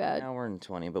 not too bad. An hour and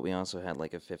 20, but we also had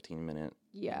like a 15-minute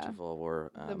interval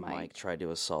where Mike tried to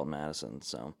assault Madison.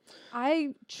 So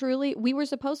we were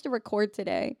supposed to record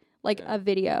today. A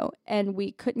video, and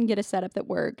we couldn't get a setup that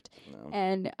worked. No.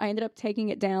 And I ended up taking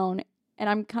it down, and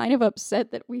I'm kind of upset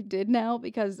that we did now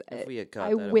because if we had caught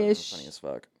that, it would have been funny as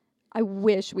fuck. I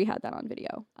wish we had that on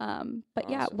video. But awesome.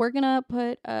 Yeah, we're gonna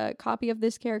put a copy of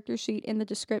this character sheet in the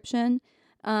description,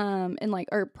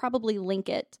 or probably link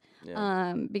it.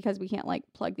 Yeah. Because we can't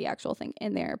plug the actual thing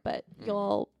in there, but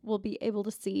y'all will be able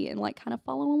to see and kind of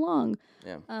follow along.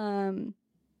 Yeah.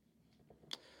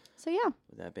 So yeah.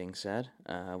 With that being said,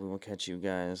 we will catch you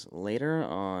guys later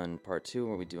on part 2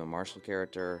 where we do a martial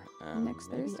character. Next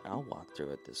Thursday. I'll walk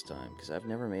through it this time because I've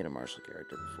never made a martial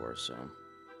character before. So,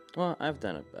 well, I've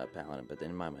done a paladin, but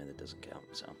in my mind that doesn't count.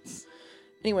 So,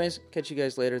 anyways, catch you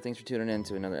guys later. Thanks for tuning in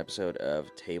to another episode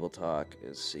of Table Talk.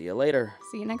 See you later.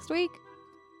 See you next week.